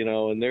tickets,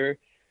 and they're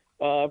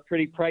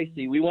pretty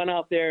pricey. We went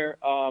out there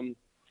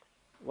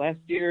last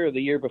year or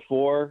the year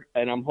before,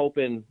 and I'm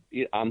hoping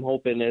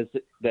as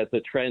that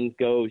the trend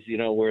goes,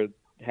 where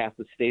half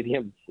the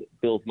stadium's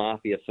Bills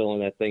Mafia filling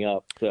that thing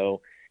up.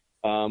 So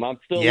I'm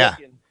still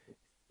looking.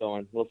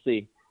 Going. We'll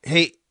see.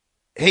 Hey,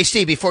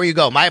 Steve, before you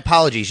go, my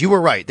apologies. You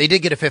were right. They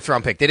did get a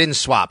 5th-round pick. They didn't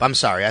swap. I'm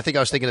sorry. I think I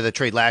was thinking of the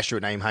trade last year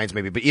with Nyheim Hines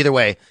maybe. But either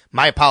way,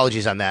 my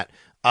apologies on that.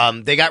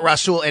 They got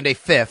Rasul and a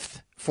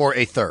 5th for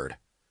a 3rd.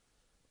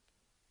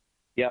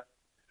 Yep.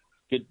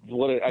 Good.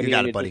 You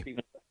got it, buddy.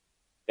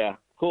 Yeah,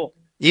 cool.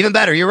 Even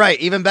better. You're right.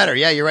 Even better.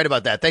 Yeah, you're right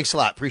about that. Thanks a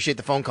lot. Appreciate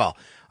the phone call.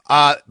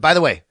 By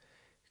the way,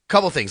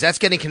 couple things. That's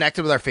getting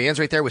connected with our fans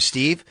right there with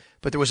Steve.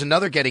 But there was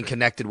another getting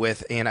connected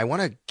with, and I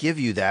want to give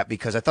you that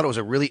because I thought it was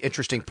a really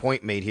interesting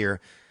point made here.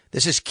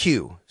 This is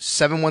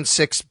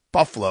Q716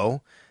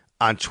 Buffalo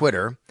on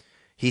Twitter.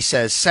 He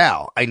says,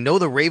 Sal, I know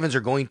the Ravens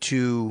are going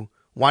to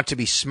want to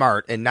be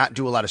smart and not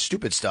do a lot of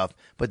stupid stuff,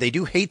 but they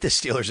do hate the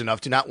Steelers enough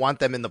to not want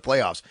them in the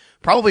playoffs.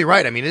 Probably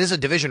right. I mean, it is a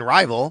division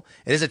rival.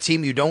 It is a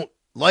team you don't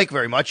like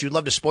very much. You'd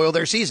love to spoil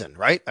their season,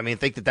 right? I mean, I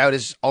think that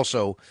is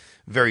also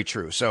very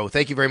true. So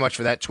thank you very much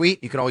for that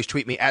tweet. You can always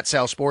tweet me at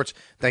Sal Sports.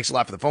 Thanks a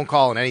lot for the phone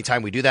call. And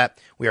anytime we do that,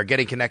 we are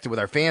getting connected with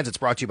our fans. It's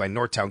brought to you by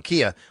Northtown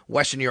Kia,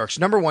 Western New York's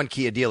 #1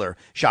 Kia dealer.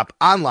 Shop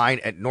online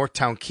at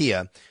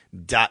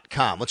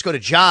northtownkia.com. Let's go to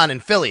John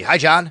in Philly. Hi,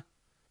 John.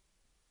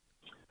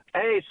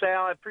 Hey,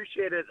 Sal, I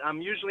appreciate it.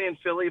 I'm usually in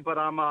Philly, but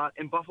I'm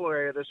in Buffalo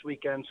area this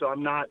weekend, so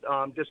I'm not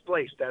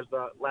displaced, as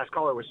the last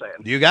caller was saying.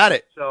 You got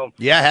it. So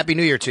yeah, Happy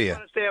New Year to you.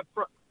 Want to stay up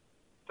front.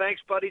 Thanks,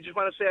 buddy. Just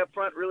want to stay up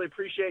front. Really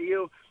appreciate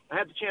you. I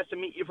had the chance to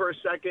meet you for a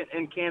second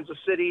in Kansas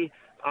City.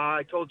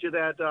 I told you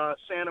that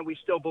Santa, we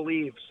still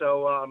believe.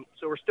 So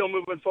we're still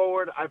moving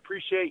forward. I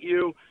appreciate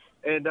you,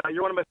 and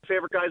you're one of my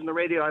favorite guys on the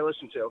radio I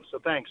listen to. So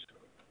thanks.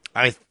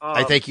 I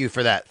thank you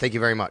for that. Thank you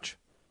very much.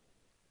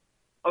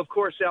 Of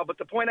course, Sal. But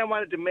the point I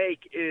wanted to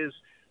make is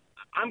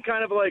I'm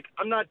kind of like,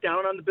 I'm not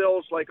down on the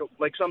Bills like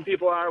some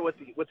people are with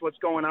what's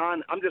going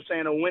on. I'm just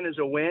saying a win is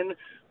a win.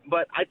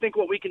 But I think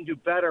what we can do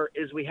better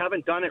is we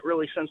haven't done it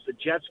really since the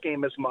Jets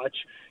game as much,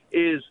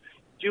 is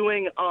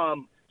doing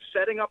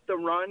setting up the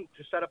run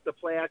to set up the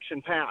play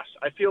action pass.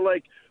 I feel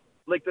like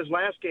this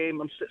last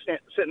game, I'm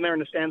sitting there in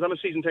the stands. I'm a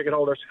season ticket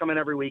holder, so I come in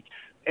every week.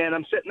 And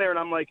I'm sitting there and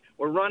I'm like,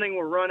 we're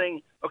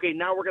running. Okay,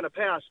 now we're going to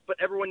pass. But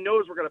everyone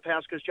knows we're going to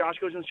pass because Josh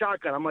goes in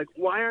shotgun. I'm like,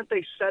 why aren't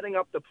they setting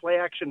up the play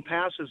action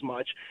pass as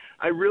much?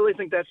 I really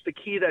think that's the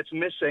key that's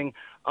missing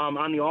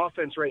on the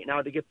offense right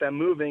now to get them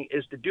moving,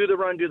 is to do the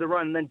run,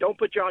 and then don't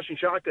put Josh in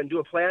shotgun, do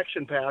a play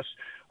action pass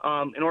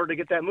in order to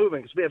get that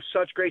moving, because we have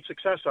such great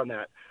success on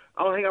that.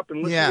 I'll hang up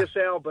and listen to you,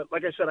 Sal, but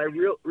like I said, I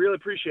really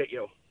appreciate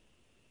you.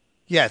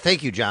 Yeah,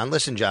 thank you, John.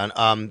 Listen,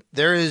 John,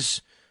 there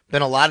has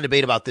been a lot of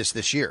debate about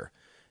this year,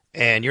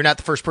 and you're not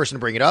the first person to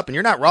bring it up, and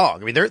you're not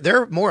wrong. I mean,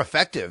 they're more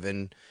effective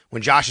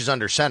when Josh is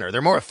under center.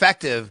 They're more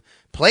effective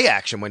play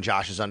action when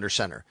Josh is under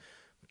center.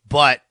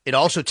 But it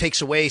also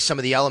takes away some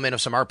of the element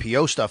of some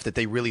RPO stuff that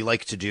they really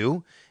like to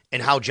do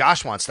and how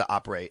Josh wants to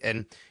operate.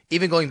 And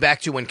even going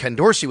back to when Ken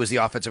Dorsey was the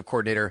offensive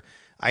coordinator,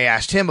 I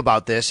asked him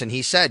about this, and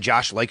he said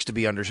Josh likes to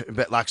be in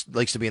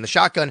the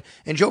shotgun,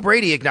 and Joe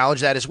Brady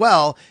acknowledged that as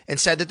well and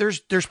said that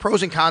there's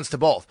pros and cons to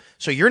both.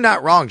 So you're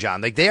not wrong, John.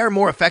 Like, they are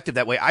more effective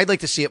that way. I'd like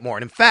to see it more.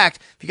 And in fact,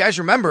 if you guys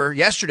remember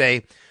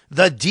yesterday,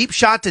 the deep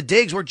shot to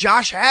Diggs where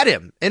Josh had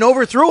him and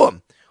overthrew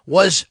him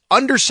was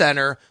under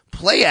center,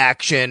 play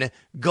action,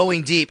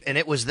 going deep, and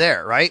it was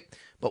there, right?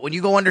 But when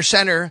you go under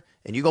center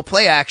and you go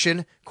play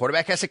action,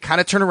 quarterback has to kind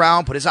of turn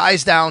around, put his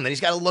eyes down, then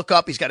he's got to look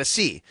up, he's got to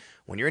see.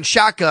 When you're in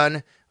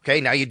shotgun, okay,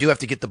 now you do have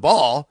to get the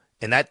ball,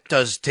 and that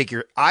does take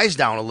your eyes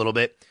down a little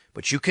bit,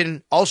 but you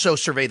can also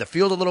survey the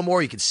field a little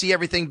more. You can see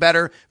everything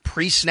better.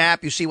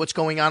 Pre-snap, you see what's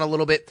going on a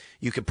little bit.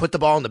 You can put the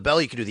ball in the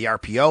belly. You can do the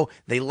RPO.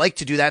 They like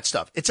to do that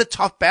stuff. It's a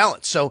tough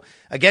balance. So,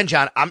 again,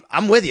 John,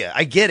 I'm with you.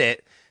 I get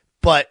it,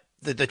 but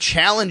the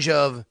challenge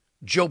of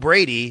Joe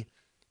Brady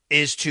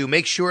is to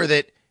make sure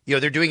that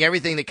they're doing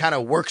everything that kind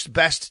of works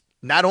best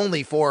not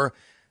only for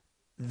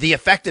the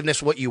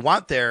effectiveness, what you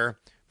want there,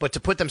 but to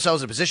put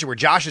themselves in a position where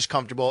Josh is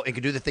comfortable and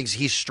can do the things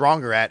he's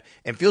stronger at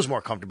and feels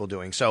more comfortable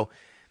doing. So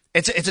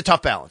it's a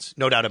tough balance,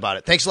 no doubt about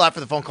it. Thanks a lot for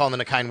the phone call and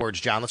the kind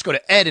words, John. Let's go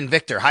to Ed and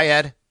Victor. Hi,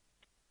 Ed.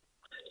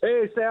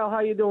 Hey, Sal.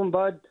 How you doing,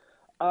 bud?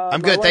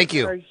 I'm good, thank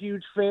you. We're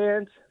huge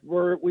fans.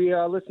 We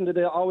listen to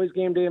the Always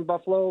Game Day in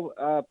Buffalo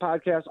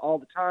podcast all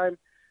the time.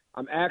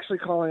 I'm actually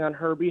calling on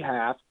her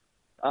behalf.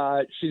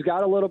 She's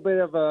got a little bit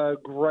of a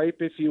gripe,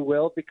 if you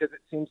will, because it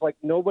seems like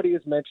nobody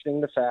is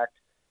mentioning the fact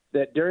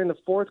that during the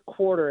fourth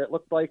quarter, it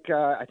looked like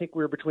I think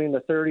we were between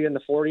the 30 and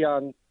the 40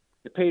 on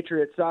the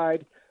Patriot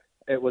side.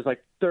 It was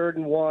like 3rd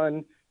and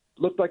 1.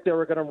 Looked like they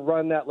were going to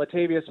run that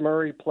Latavius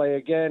Murray play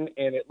again,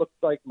 and it looked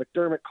like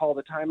McDermott called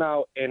a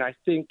timeout, and I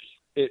think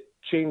it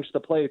changed the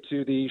play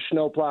to the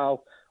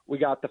snowplow. We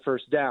got the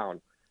first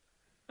down.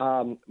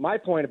 My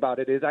point about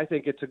it is I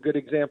think it's a good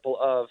example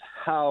of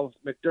how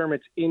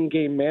McDermott's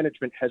in-game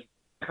management has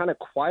kind of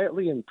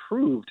quietly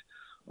improved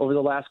over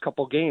the last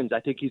couple games. I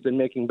think he's been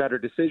making better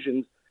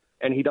decisions,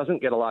 and he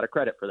doesn't get a lot of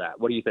credit for that.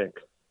 What do you think?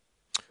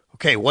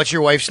 Okay, what's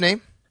your wife's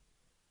name?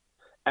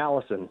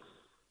 Allison.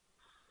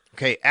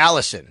 Okay,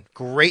 Allison.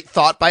 Great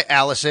thought by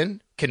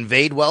Allison,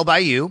 conveyed well by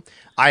you.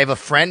 I have a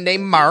friend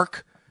named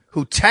Mark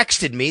who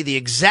texted me the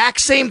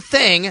exact same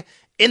thing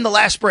in the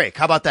last break.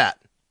 How about that?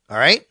 All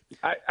right?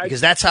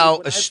 Because that's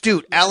how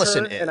astute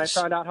Allison is. And I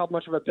found out how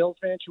much of a Bills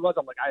fan she was.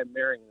 I'm like, I am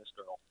marrying this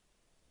girl.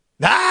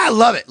 I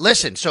love it.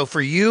 Listen, so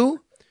for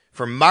you,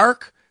 for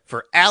Mark,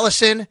 for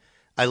Allison,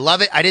 I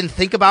love it. I didn't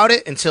think about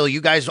it until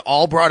you guys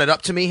all brought it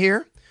up to me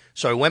here.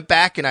 So I went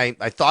back and I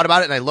thought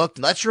about it and I looked.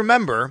 Let's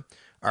remember,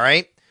 all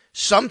right,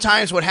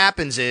 sometimes what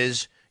happens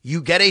is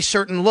you get a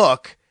certain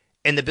look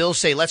and the Bills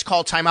say, let's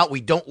call timeout.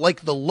 We don't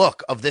like the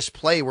look of this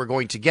play we're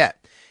going to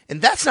get.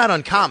 And that's not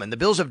uncommon. The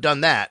Bills have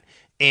done that.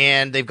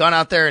 And they've gone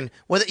out there and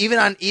even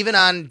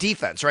on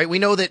defense, right? We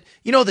know that,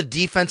 the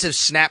defensive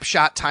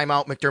snapshot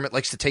timeout McDermott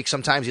likes to take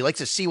sometimes. He likes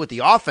to see what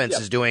the offense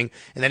is doing.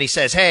 And then he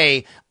says,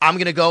 hey, I'm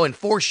going to go and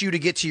force you to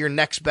get to your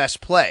next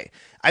best play.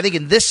 I think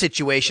in this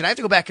situation, I have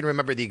to go back and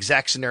remember the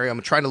exact scenario.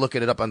 I'm trying to look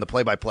it up on the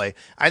play-by-play.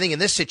 I think in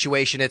this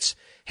situation, it's,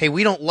 hey,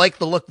 we don't like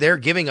the look they're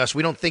giving us.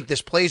 We don't think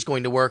this play is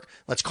going to work.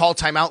 Let's call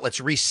timeout.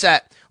 Let's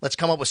reset. Let's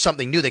come up with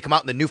something new. They come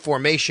out in the new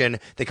formation.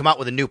 They come out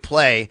with a new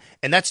play.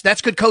 And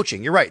that's good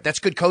coaching. You're right. That's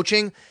good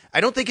coaching. I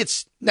don't think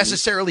it's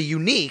necessarily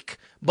unique,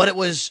 but it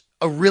was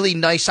a really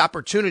nice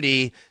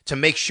opportunity to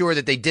make sure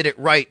that they did it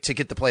right to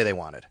get the play they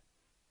wanted.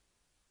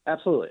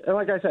 Absolutely. And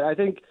like I said,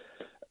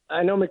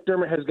 I know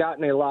McDermott has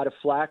gotten a lot of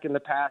flack in the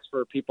past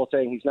for people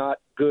saying he's not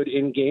good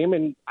in game,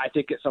 and I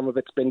think some of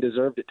it's been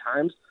deserved at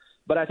times.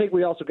 But I think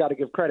we also got to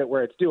give credit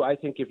where it's due. I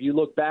think if you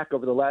look back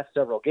over the last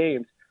several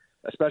games,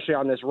 especially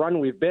on this run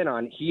we've been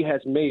on, he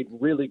has made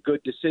really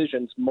good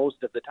decisions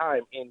most of the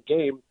time in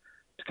game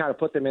to kind of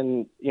put them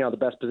in, the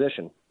best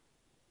position.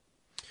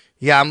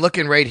 Yeah, I'm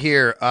looking right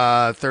here,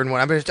 3rd and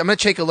 1. I'm going to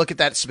take a look at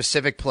that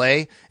specific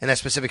play and that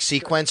specific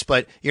sequence,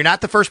 but you're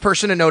not the first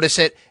person to notice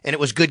it, and it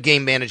was good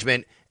game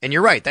management. And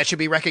you're right. That should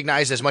be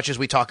recognized as much as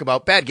we talk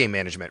about bad game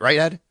management. Right,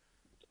 Ed?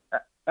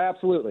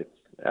 Absolutely.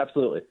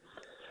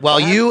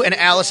 Well, you and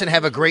Allison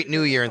have a great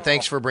new year, and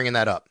thanks for bringing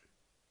that up.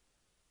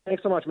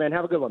 Thanks so much, man.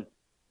 Have a good one.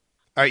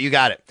 All right, you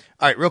got it.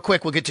 All right, real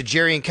quick, we'll get to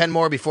Jerry and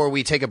Kenmore before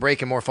we take a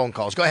break and more phone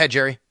calls. Go ahead,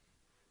 Jerry.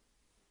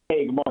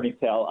 Hey, good morning,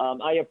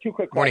 Sal. I have 2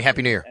 quick questions. Morning,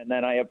 Happy New Year. And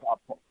then I have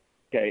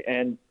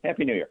and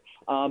Happy New Year.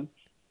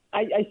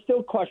 I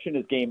still question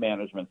his game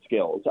management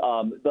skills.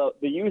 The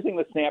using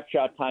the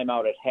snapshot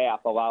timeout at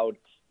half allowed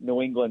New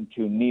England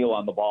to kneel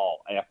on the ball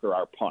after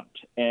our punt.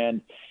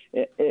 And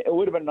it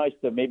would have been nice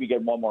to maybe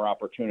get one more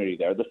opportunity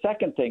there. The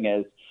second thing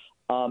is,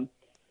 I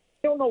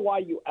don't know why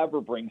you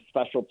ever bring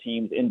special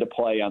teams into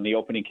play on the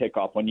opening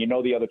kickoff when you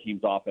know the other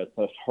team's offense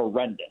is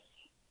horrendous.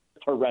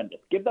 It's horrendous.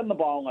 Give them the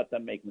ball and let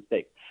them make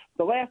mistakes.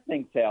 The last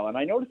thing, Sal, and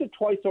I noticed it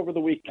twice over the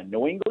weekend.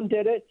 New England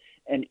did it,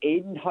 and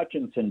Aiden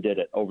Hutchinson did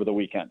it over the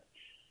weekend.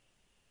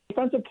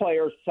 Defensive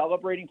players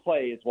celebrating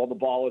plays while the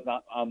ball is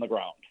not on the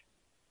ground.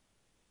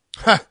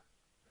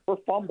 For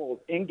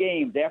fumbles in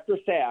games after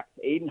sacks,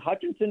 Aiden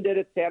Hutchinson did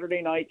it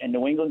Saturday night, and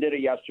New England did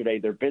it yesterday.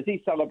 They're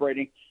busy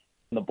celebrating,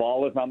 and the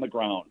ball is on the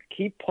ground.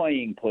 Keep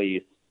playing,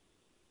 please.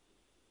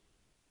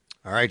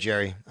 All right,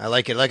 Jerry. I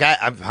like it. Like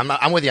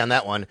I'm with you on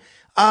that one.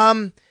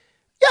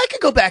 Yeah, I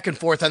could go back and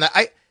forth on that.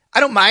 I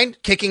don't mind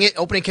kicking it,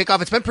 opening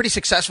kickoff. It's been pretty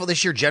successful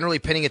this year, generally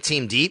pinning a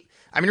team deep.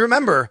 I mean,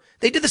 remember,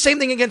 they did the same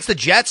thing against the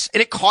Jets,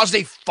 and it caused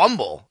a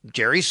fumble,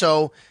 Jerry.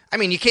 So, I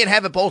mean, you can't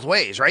have it both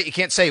ways, right? You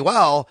can't say,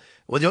 well,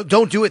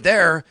 don't do it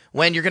there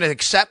when you're going to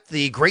accept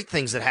the great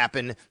things that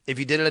happen if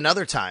you did it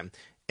another time.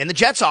 And the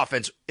Jets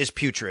offense is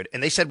putrid,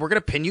 and they said, we're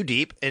going to pin you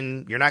deep,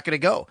 and you're not going to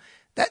go.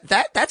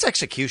 That's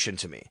execution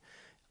to me.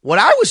 What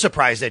I was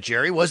surprised at,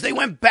 Jerry, was they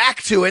went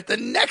back to it the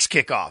next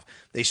kickoff.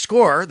 They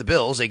score, the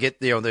Bills, they get,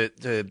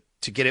 to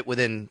get it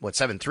within,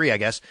 7-3, I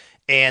guess,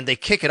 and they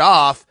kick it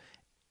off.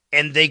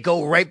 and they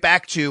go right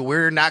back to,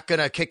 we're not going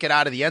to kick it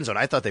out of the end zone.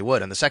 I thought they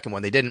would. On the second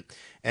one, they didn't.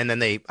 And then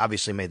they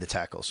obviously made the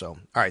tackle. So, all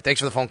right, thanks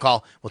for the phone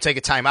call. We'll take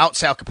a timeout.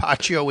 Sal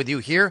Capaccio with you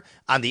here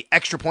on the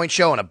Extra Point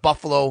Show on a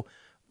Buffalo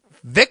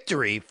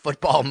Victory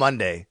Football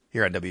Monday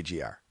here on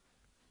WGR.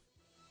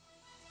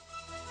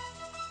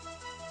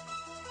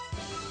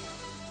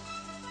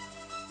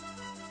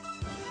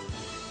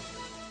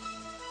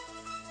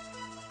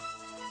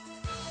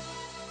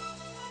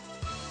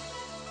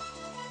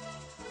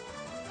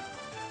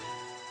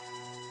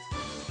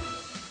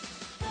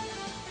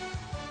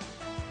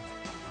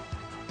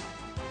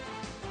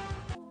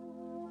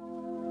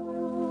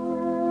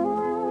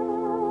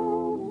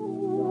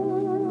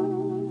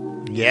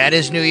 Yeah, it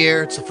is New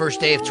Year. It's the first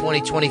day of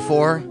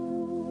 2024.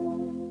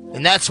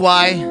 And that's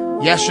why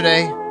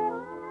yesterday,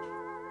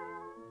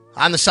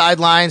 on the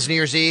sidelines, New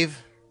Year's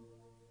Eve,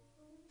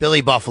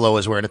 Billy Buffalo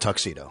was wearing a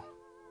tuxedo.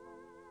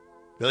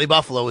 Billy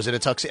Buffalo was in a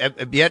tuxedo,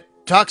 and he had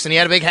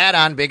a big hat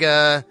on, big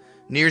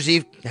New Year's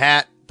Eve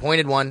hat,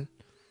 pointed one.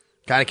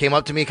 Kind of came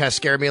up to me, kind of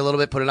scared me a little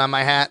bit, put it on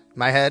my hat,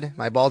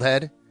 my bald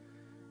head.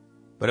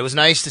 But it was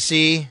nice to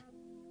see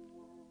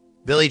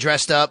Billy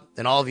dressed up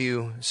and all of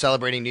you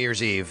celebrating New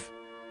Year's Eve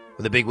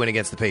with a big win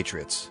against the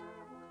Patriots.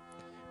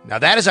 Now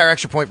that is our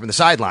extra point from the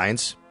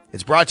sidelines.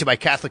 It's brought to you by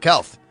Catholic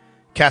Health.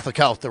 Catholic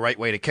Health, the right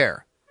way to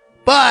care.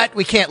 But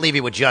we can't leave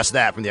you with just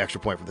that from the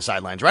extra point from the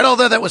sidelines, right?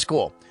 Although that was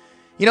cool.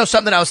 You know,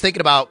 something I was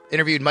thinking about,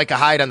 interviewed Micah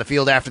Hyde on the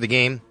field after the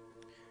game,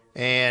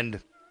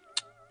 and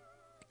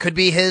could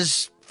be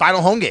his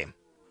final home game.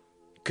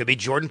 Could be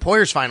Jordan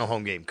Poyer's final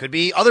home game. Could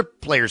be other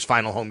players'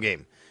 final home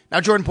game.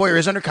 Now, Jordan Poyer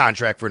is under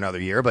contract for another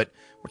year, but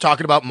we're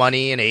talking about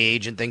money and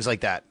age and things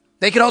like that.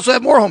 They could also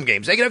have more home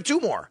games. They could have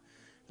 2 more.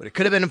 But it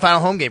could have been a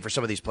final home game for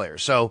some of these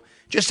players. So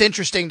just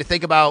interesting to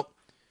think about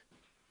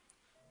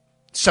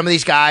some of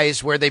these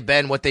guys, where they've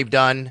been, what they've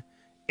done,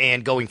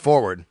 and going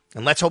forward.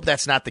 And let's hope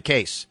that's not the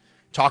case.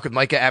 Talk with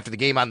Micah after the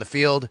game on the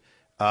field. It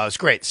was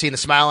great. Seeing the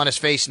smile on his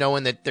face,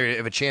 knowing that they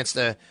have a chance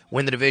to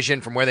win the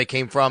division from where they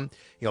came from.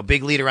 You know,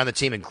 big leader on the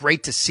team, and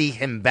great to see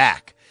him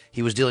back.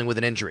 He was dealing with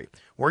an injury.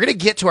 We're going to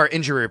get to our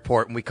injury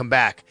report when we come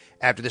back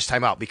after this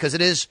timeout, because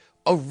it is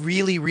a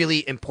really,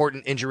 really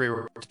important injury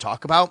to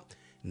talk about,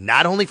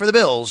 not only for the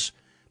Bills,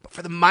 but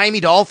for the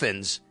Miami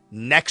Dolphins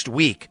next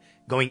week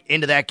going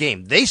into that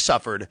game. They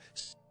suffered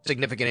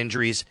significant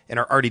injuries and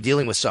are already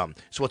dealing with some.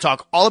 So we'll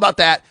talk all about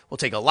that. We'll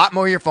take a lot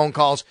more of your phone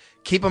calls.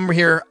 Keep them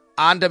here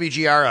on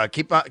WGR.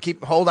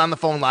 Keep hold on the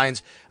phone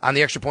lines on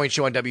the Extra Point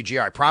Show on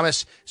WGR. I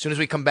promise, as soon as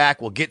we come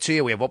back, we'll get to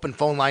you. We have open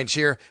phone lines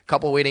here, a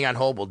couple waiting on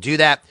hold. We'll do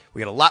that.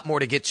 We got a lot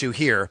more to get to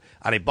here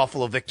on a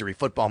Buffalo Victory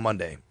Football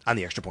Monday on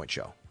the Extra Point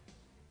Show.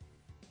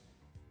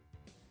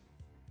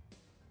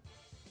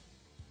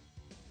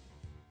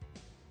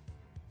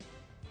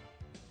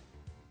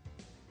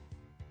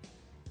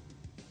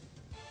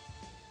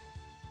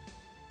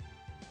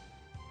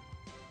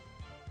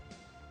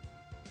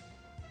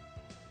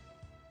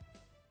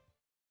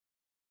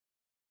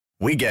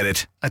 We get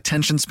it.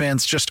 Attention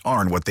spans just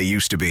aren't what they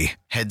used to be.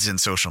 Heads in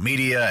social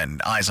media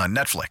and eyes on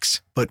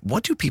Netflix. But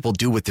what do people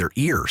do with their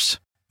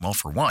ears? Well,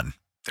 for one,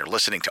 they're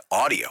listening to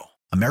audio.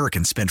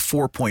 Americans spend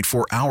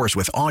 4.4 hours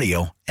with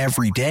audio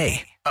every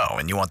day. Oh,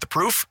 and you want the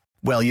proof?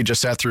 Well, you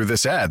just sat through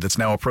this ad that's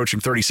now approaching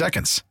 30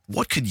 seconds.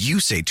 What could you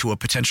say to a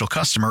potential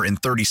customer in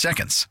 30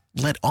 seconds?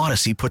 Let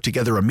Odyssey put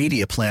together a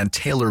media plan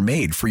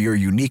tailor-made for your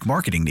unique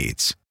marketing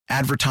needs.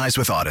 Advertise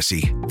with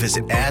Odyssey.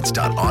 Visit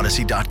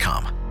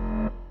ads.odyssey.com.